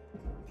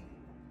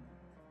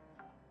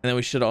 And then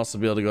we should also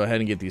be able to go ahead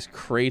and get these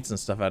crates and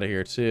stuff out of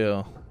here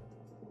too.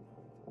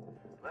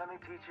 Let me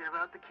teach you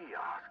about the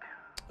kiosk.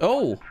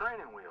 Oh, The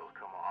training wheels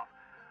come off.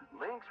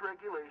 LYNX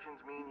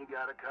regulations mean you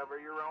gotta cover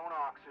your own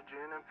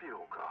oxygen and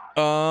fuel costs.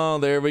 oh,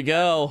 there we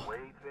go. The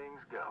way things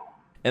go.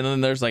 And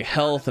then there's like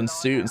health and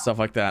suit and stuff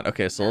like that.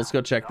 Okay, so let's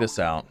go check this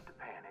out. Don't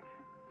panic.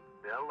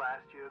 They'll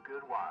last you a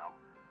good while.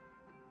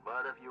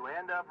 But if you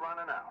end up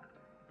running out,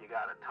 you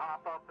gotta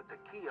top up at the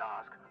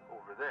kiosk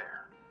over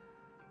there.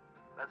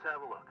 Let's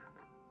have a look.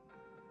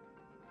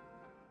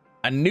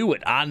 I knew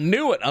it. I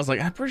knew it. I was like,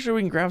 I'm pretty sure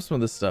we can grab some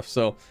of this stuff.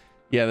 So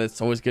yeah,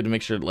 that's always good to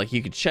make sure, like,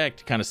 you could check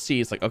to kind of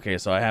see. It's like, okay,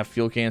 so I have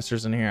fuel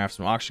canisters in here. I have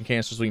some oxygen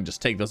canisters. We can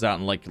just take those out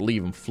and like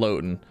leave them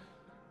floating.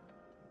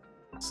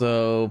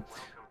 So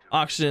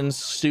oxygen,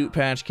 suit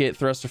patch kit,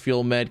 thruster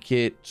fuel med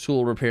kit,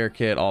 tool repair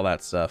kit, all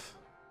that stuff.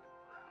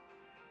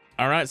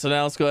 All right, so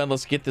now let's go ahead and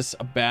let's get this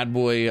bad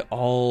boy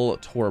all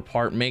tore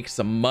apart. Make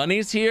some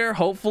monies here,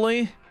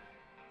 hopefully.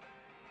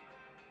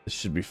 This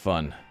should be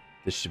fun.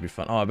 This should be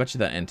fun. Oh, I bet you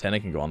that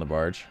antenna can go on the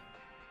barge.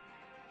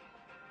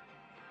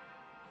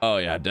 Oh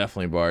yeah,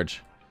 definitely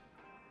barge.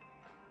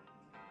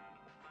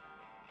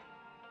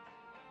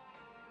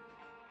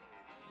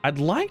 I'd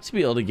like to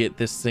be able to get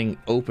this thing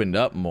opened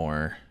up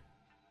more.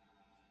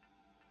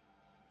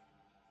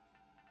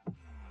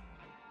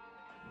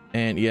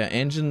 And yeah,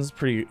 engines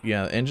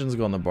engines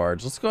go on the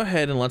barge. Let's go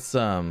ahead and let's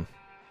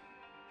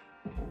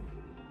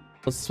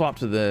swap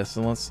to this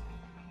and let's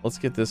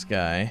get this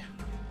guy.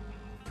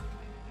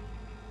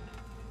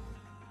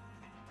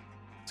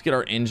 Let's get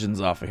our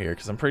engines off of here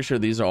because I'm pretty sure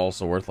these are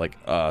also worth like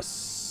a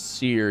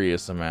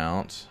serious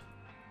amount.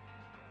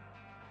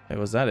 Hey,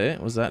 was that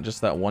it? Was that just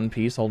that one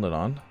piece holding it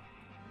on?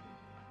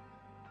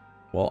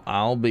 Well,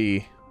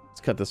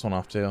 let's cut this one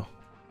off too.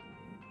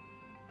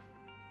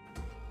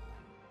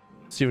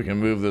 See if we can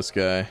move this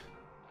guy.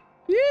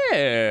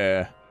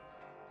 Yeah.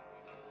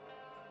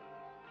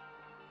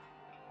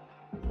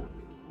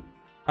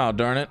 Oh,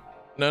 darn it.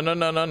 No.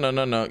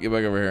 Get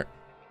back over here.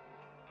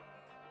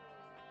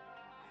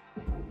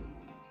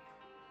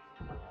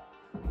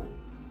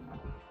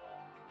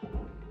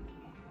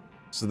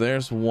 So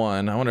there's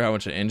one. I wonder how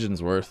much an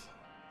engine's worth.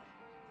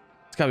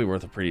 It's gotta be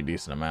worth a pretty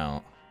decent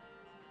amount.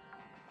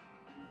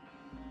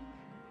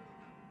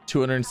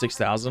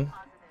 206,000.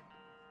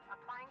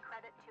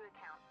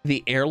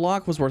 The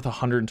airlock was worth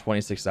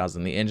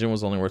 126,000. The engine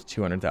was only worth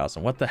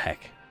 200,000. What the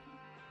heck?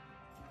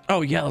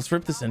 Oh yeah, let's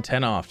rip this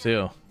antenna off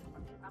too.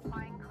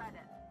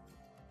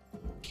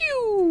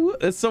 Pew!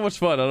 It's so much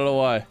fun. I don't know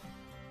why.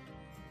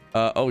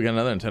 Oh, we got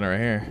another antenna right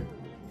here.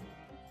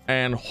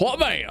 And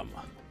wha-bam!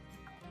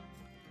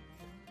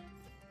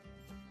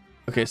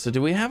 Okay, so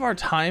do we have our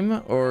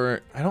time,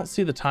 or I don't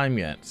see the time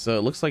yet. So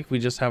it looks like we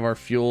just have our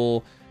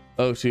fuel,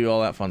 O2,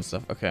 all that fun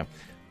stuff. Okay,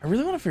 I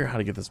really want to figure out how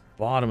to get this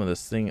bottom of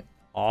this thing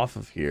off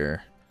of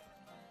here.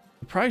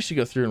 We probably should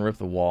go through and rip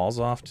the walls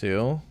off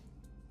too.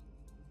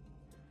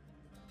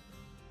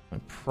 My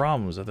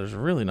problem is that there's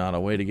really not a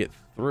way to get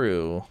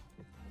through.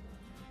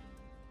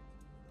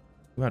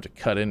 We have to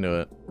cut into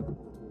it.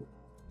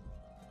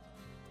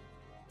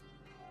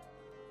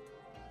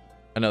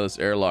 I know this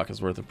airlock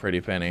is worth a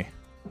pretty penny.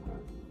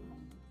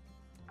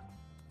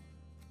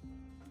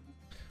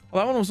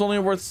 Well, that one was only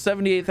worth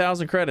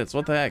 78,000 credits.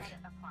 What the heck?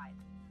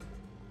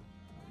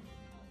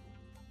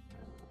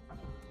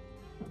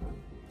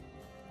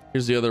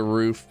 Here's the other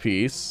roof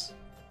piece.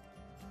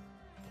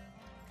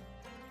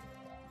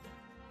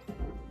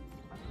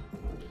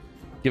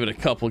 Give it a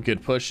couple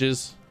good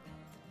pushes.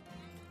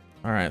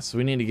 All right, so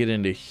we need to get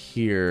into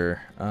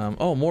here.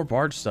 Oh, more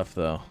barge stuff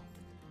though.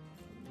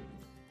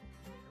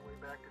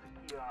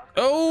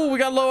 Oh, we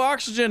got low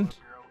oxygen.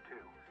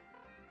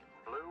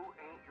 Blue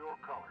ain't your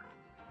color.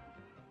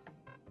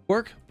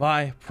 Work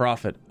by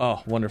profit.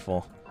 Oh,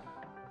 wonderful.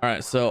 All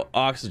right, so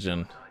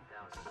oxygen.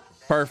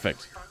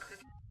 Perfect.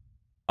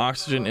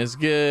 Oxygen is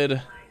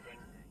good.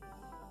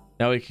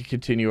 Now we can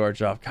continue our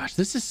job. Gosh,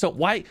 this is so...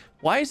 Why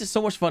is it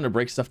so much fun to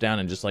break stuff down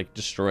and just like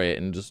destroy it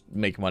and just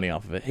make money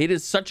off of it? It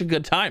is such a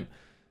good time.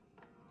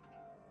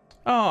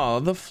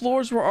 Oh, the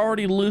floors were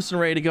already loose and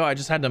ready to go. I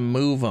just had to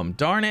move them.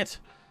 Darn it.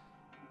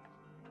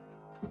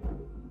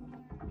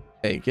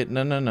 Hey,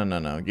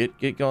 no.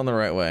 Get going the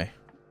right way.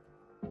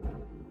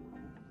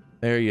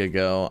 There you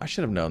go. I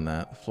should have known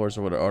that. The floors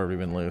would have already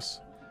been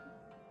loose.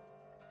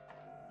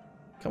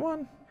 Come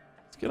on.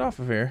 Let's get off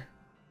of here.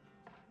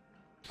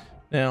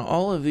 Now,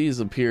 all of these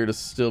appear to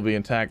still be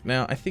intact.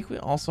 Now, I think we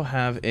also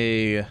have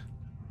a... I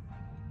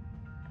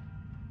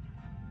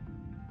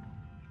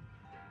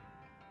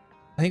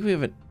think we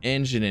have an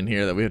engine in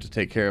here that we have to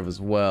take care of as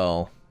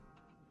well.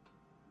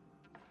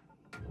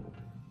 I'm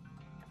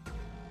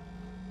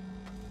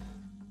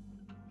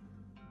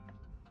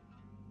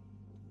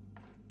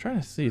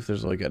trying to see if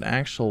there's like an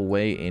actual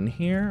way in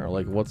here or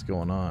like what's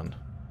going on.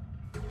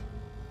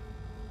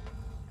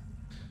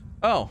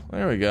 Oh,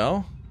 there we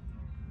go.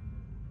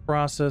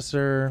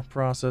 Processor.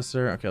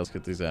 Okay, let's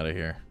get these out of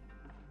here.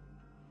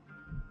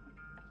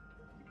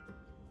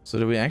 So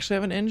do we actually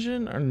have an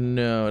engine or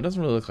no? It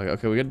doesn't really look like.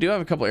 Okay, we do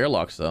have a couple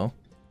airlocks though.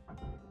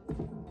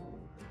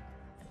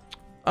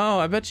 Oh,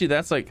 I bet you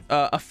that's like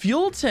a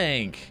fuel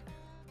tank.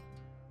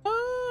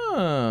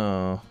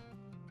 Oh.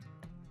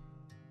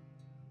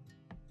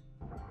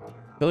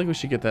 I feel like we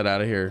should get that out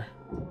of here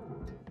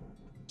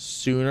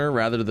sooner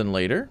rather than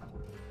later.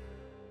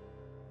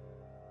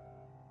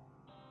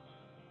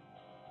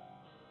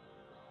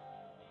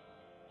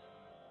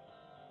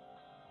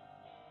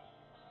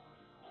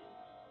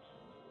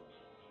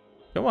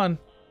 Come on.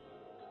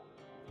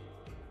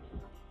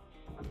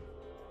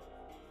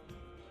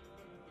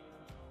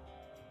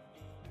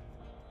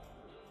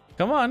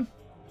 Come on.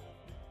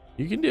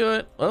 You can do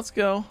it. Let's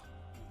go.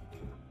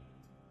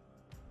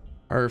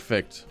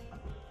 Perfect.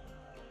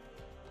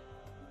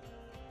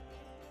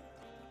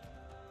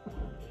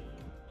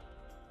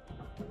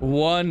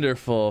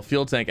 Wonderful.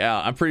 Fuel tank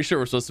out. I'm pretty sure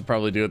we're supposed to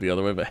probably do it the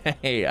other way, but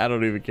hey, I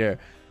don't even care.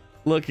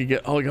 Look, you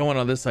get... Oh, we got one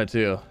on this side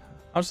too.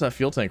 How much is that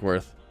fuel tank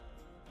worth?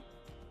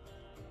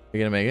 You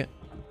gonna make it?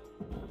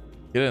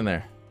 Get in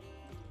there.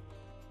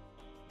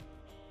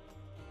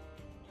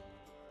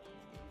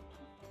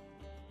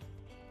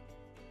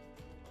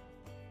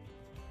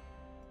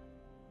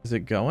 Is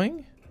it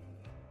going?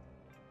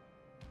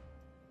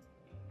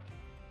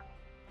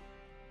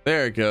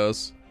 There it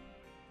goes.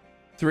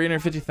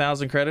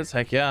 350,000 credits.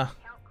 Heck yeah.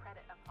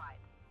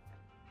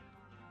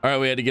 All right,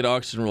 we had to get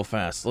oxygen real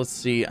fast. Let's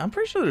see. I'm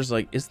pretty sure there's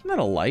like, isn't that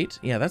a light?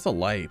 Yeah, that's a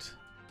light.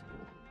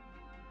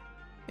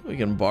 I think we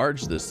can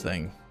barge this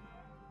thing.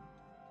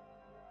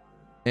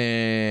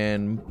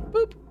 And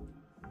boop.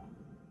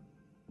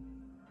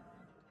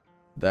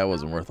 That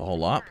wasn't worth a whole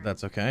lot, but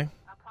that's okay.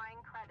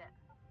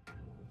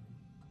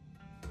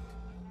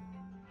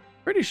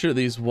 Pretty sure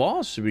these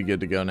walls should be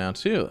good to go now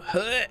too.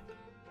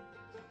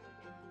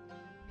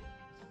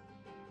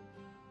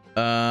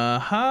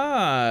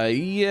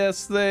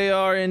 Yes, they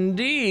are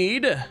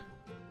indeed.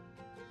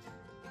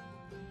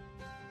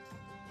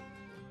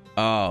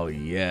 Oh,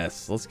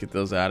 yes. Let's get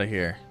those out of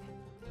here.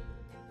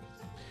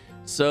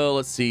 So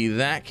let's see.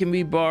 That can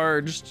be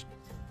barged.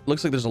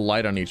 Looks like there's a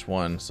light on each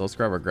one. So let's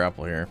grab our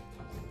grapple here.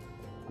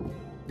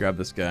 Grab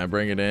this guy,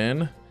 bring it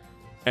in,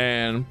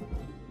 and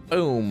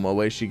boom,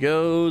 away she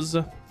goes.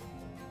 Salvage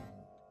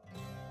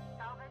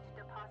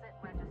deposit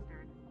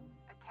registered.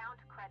 Account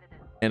credited.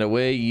 And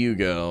away you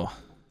go.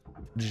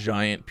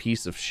 Giant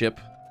piece of ship.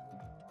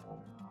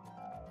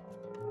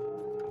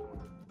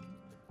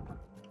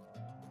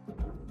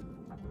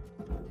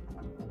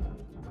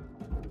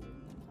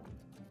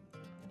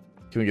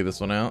 Can we get this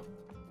one out?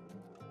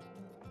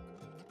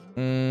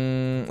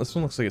 This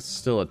one looks like it's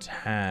still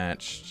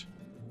attached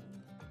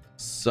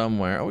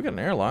somewhere. Oh, we got an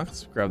airlock.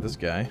 Let's grab this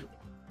guy.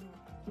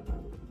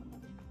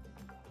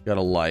 Got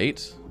a light.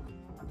 Salvage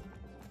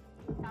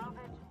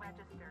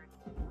registered.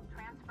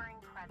 Transferring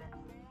credit.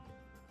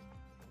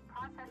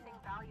 Processing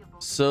valuable.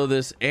 So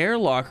this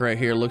airlock right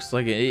here looks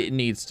like it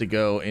needs to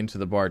go into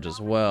the barge as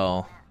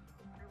well.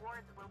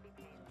 Rewards will be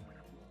paid.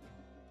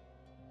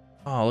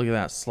 Oh, look at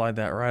that. Slide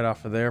that right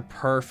off of there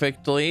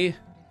perfectly.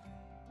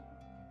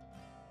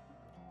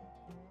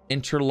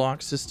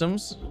 Interlock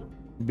systems.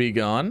 Be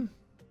gone.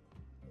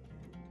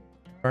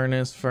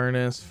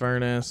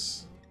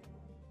 Furnace.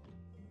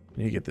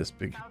 Need to get this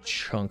big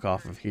chunk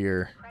off of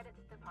here. Credits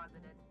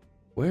deposited.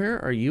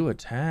 Where are you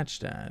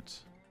attached at?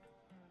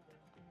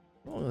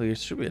 Well, it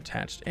should be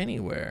attached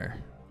anywhere.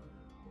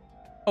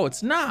 Oh,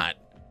 it's not.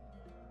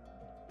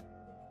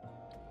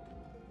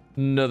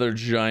 Another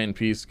giant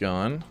piece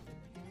gone.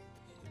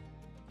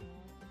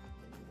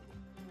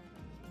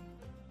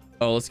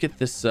 Oh, let's get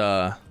this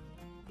out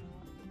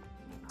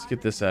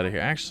of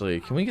here. Actually,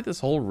 can we get this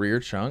whole rear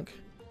chunk?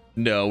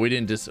 No, we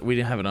didn't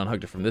haven't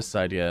unhooked it from this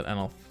side yet, I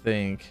don't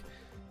think.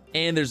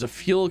 And there's a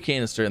fuel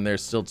canister in there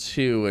still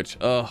too, which,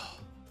 oh,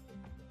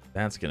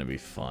 that's gonna be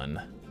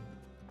fun.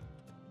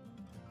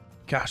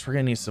 Gosh, we're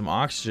gonna need some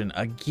oxygen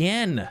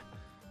again.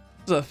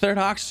 This is the third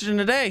oxygen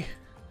today.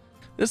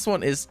 This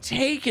one is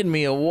taking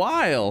me a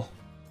while.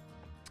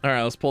 All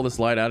right, let's pull this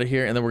light out of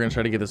here, and then we're gonna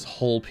try to get this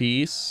whole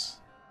piece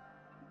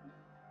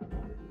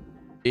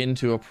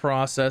into a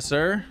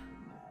processor.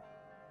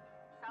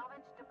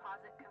 Salvage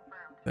deposit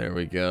confirmed. There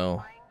we go.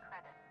 Applying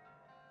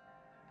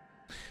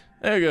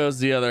credit. There goes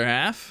the other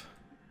half.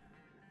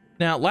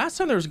 Now, last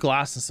time there was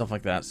glass and stuff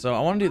like that, so I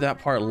want to do that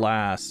part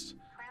last.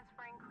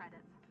 Transferring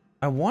credits.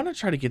 I want to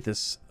try to get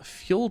this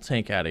fuel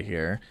tank out of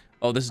here.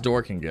 Oh, this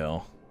door can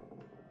go.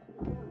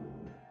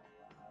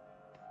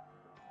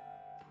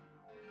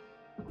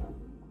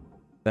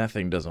 That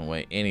thing doesn't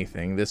weigh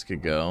anything. This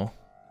could go.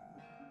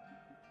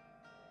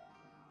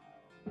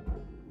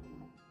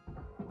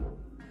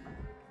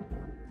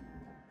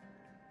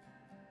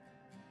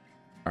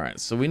 All right,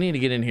 so we need to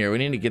get in here. We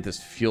need to get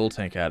this fuel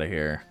tank out of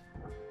here.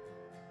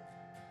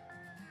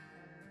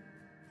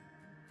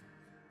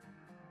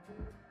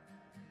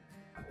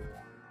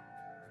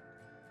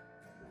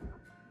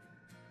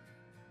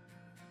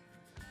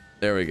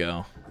 There we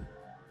go.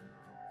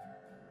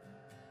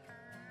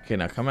 Okay,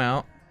 now come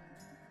out.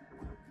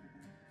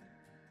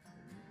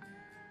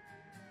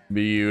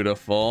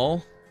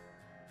 Beautiful.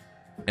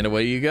 And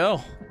away you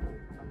go.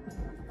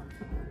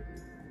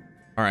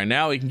 All right,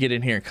 now we can get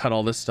in here and cut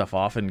all this stuff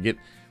off and we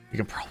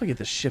can probably get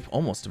the ship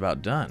almost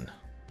about done.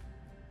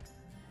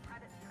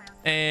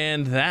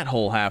 And that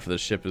whole half of the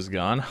ship is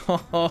gone.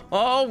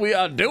 Oh, we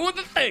are doing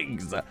the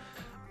things.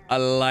 I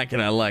like it.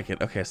 I like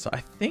it. Okay, so I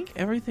think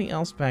everything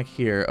else back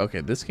here.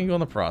 Okay, this can go in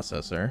the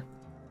processor.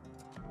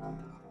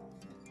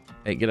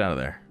 Hey, get out of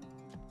there.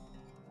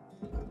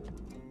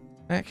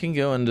 That can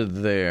go into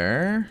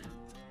there.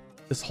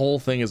 This whole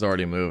thing is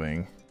already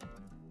moving.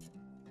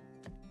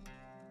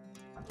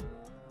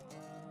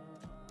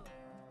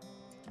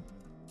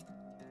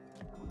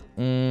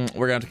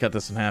 We're gonna have to cut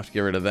this in half to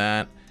get rid of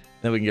that.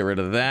 Then we can get rid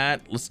of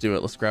that. Let's do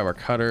it. Let's grab our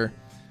cutter.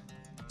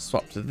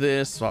 Swap to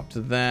this, swap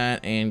to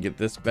that, and get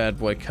this bad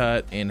boy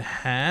cut in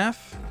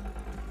half.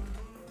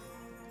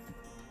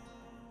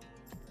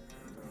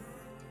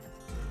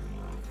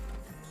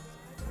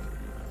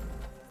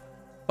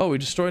 Oh, we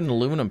destroyed an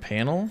aluminum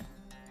panel?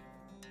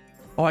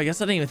 Oh, I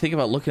guess I didn't even think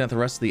about looking at the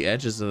rest of the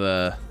edges of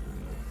the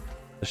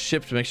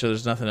ship to make sure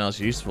there's nothing else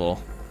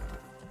useful.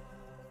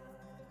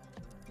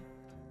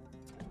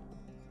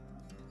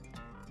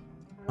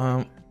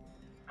 Oxygen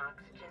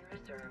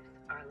reserves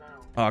are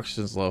low.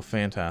 Oxygen's low.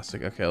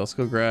 Fantastic. Okay, let's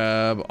go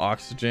grab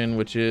oxygen,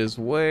 which is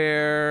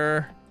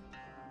where?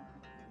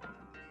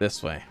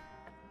 This way.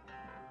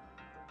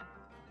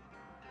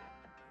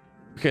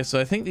 Okay, so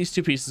I think these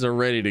two pieces are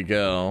ready to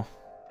go.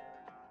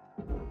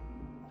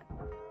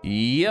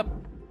 Yep.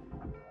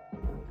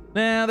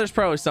 Nah, there's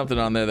probably something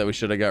on there that we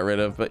should have got rid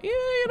of, but yeah,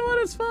 you know what?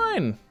 It's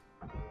fine.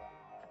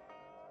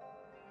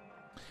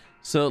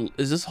 So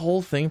is this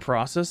whole thing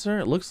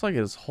processor? It looks like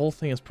this whole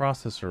thing is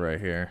processor right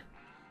here.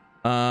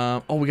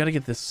 Oh, we got to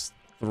get this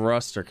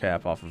thruster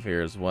cap off of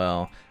here as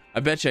well. I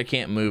bet you I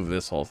can't move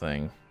this whole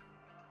thing.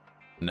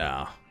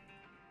 No.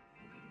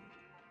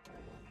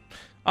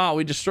 Oh,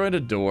 we destroyed a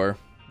door.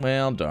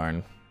 Well,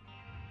 darn.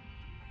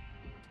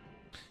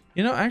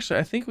 You know, actually,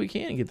 I think we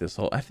can get this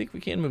whole... I think we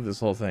can move this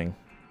whole thing.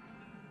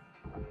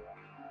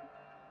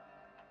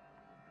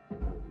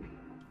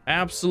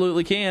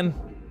 Absolutely can.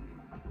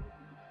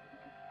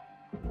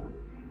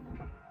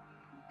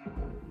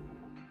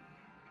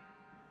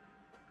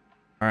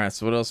 All right,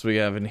 so what else do we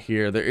have in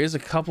here? There is a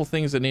couple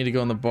things that need to go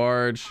on the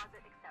barge.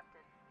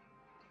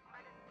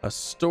 A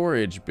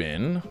storage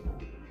bin.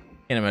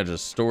 Can't imagine a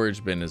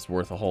storage bin is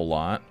worth a whole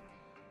lot.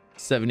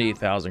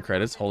 78,000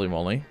 credits, holy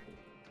moly.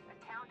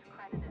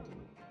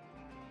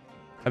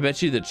 I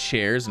bet you the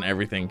chairs and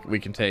everything we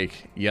can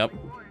take. Yep.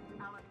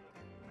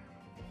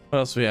 What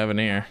else do we have in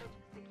here?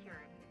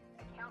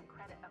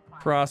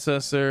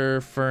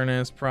 Processor,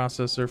 furnace,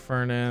 processor,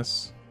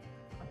 furnace.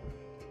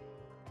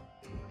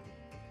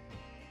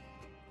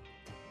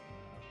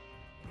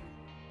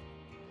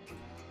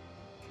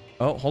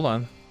 Oh, hold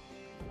on.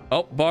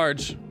 Oh,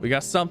 barge. We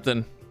got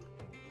something.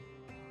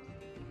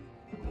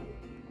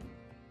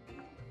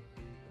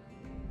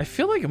 I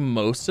feel like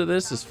most of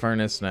this is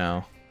furnace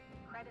now.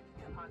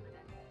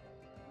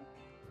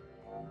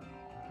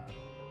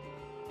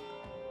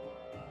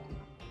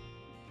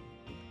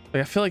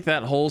 Like, I feel like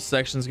that whole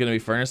section is going to be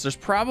furnace. There's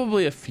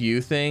probably a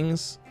few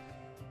things,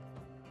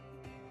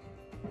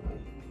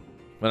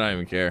 but I don't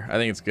even care. I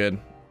think it's good.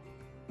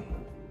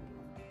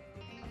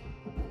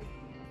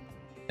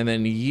 And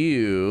then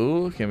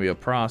you can be a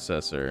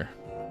processor.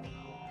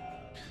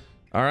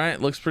 All right,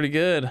 looks pretty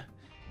good.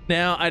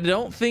 Now, I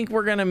don't think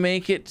we're going to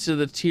make it to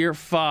the tier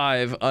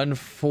 5,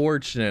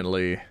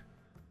 unfortunately.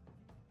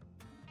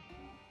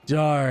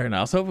 Darn,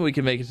 I was hoping we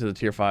could make it to the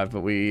tier 5,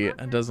 but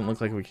it doesn't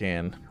look like we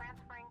can.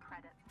 Transferring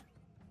credits.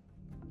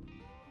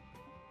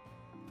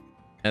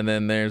 And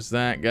then there's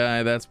that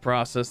guy. That's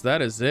processed.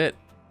 That is it.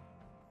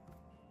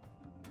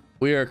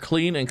 We are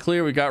clean and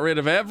clear. We got rid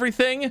of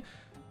everything.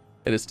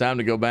 It is time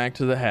to go back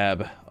to the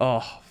hab.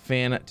 Oh,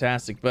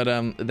 fantastic. But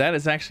that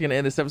is actually gonna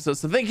end this episode.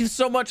 So thank you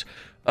so much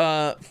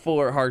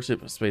for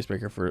Hardspace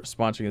Shipbreaker for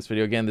sponsoring this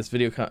video. Again, this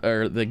video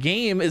the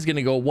game is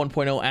gonna go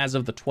 1.0 as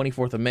of the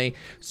 24th of May.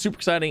 Super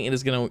exciting.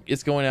 It's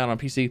going out on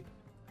PC.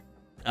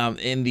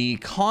 And the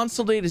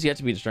console date is yet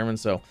to be determined.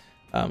 So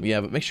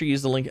yeah, but make sure you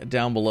use the link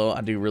down below.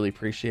 I do really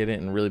appreciate it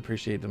and really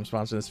appreciate them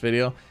sponsoring this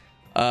video.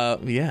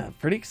 Yeah,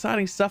 pretty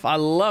exciting stuff. I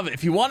love it.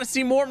 If you want to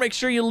see more, make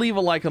sure you leave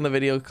a like on the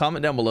video,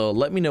 comment down below,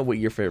 let me know what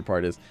your favorite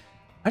part is.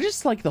 I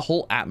just like the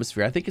whole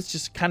atmosphere. I think it's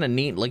just kind of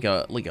neat, like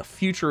a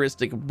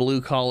futuristic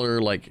blue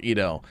collar, like, you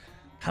know,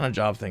 kind of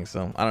job thing.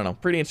 So I don't know,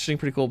 pretty interesting,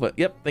 pretty cool. But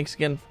yep, thanks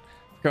again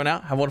for coming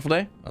out. Have a wonderful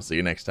day. I'll see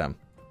you next time.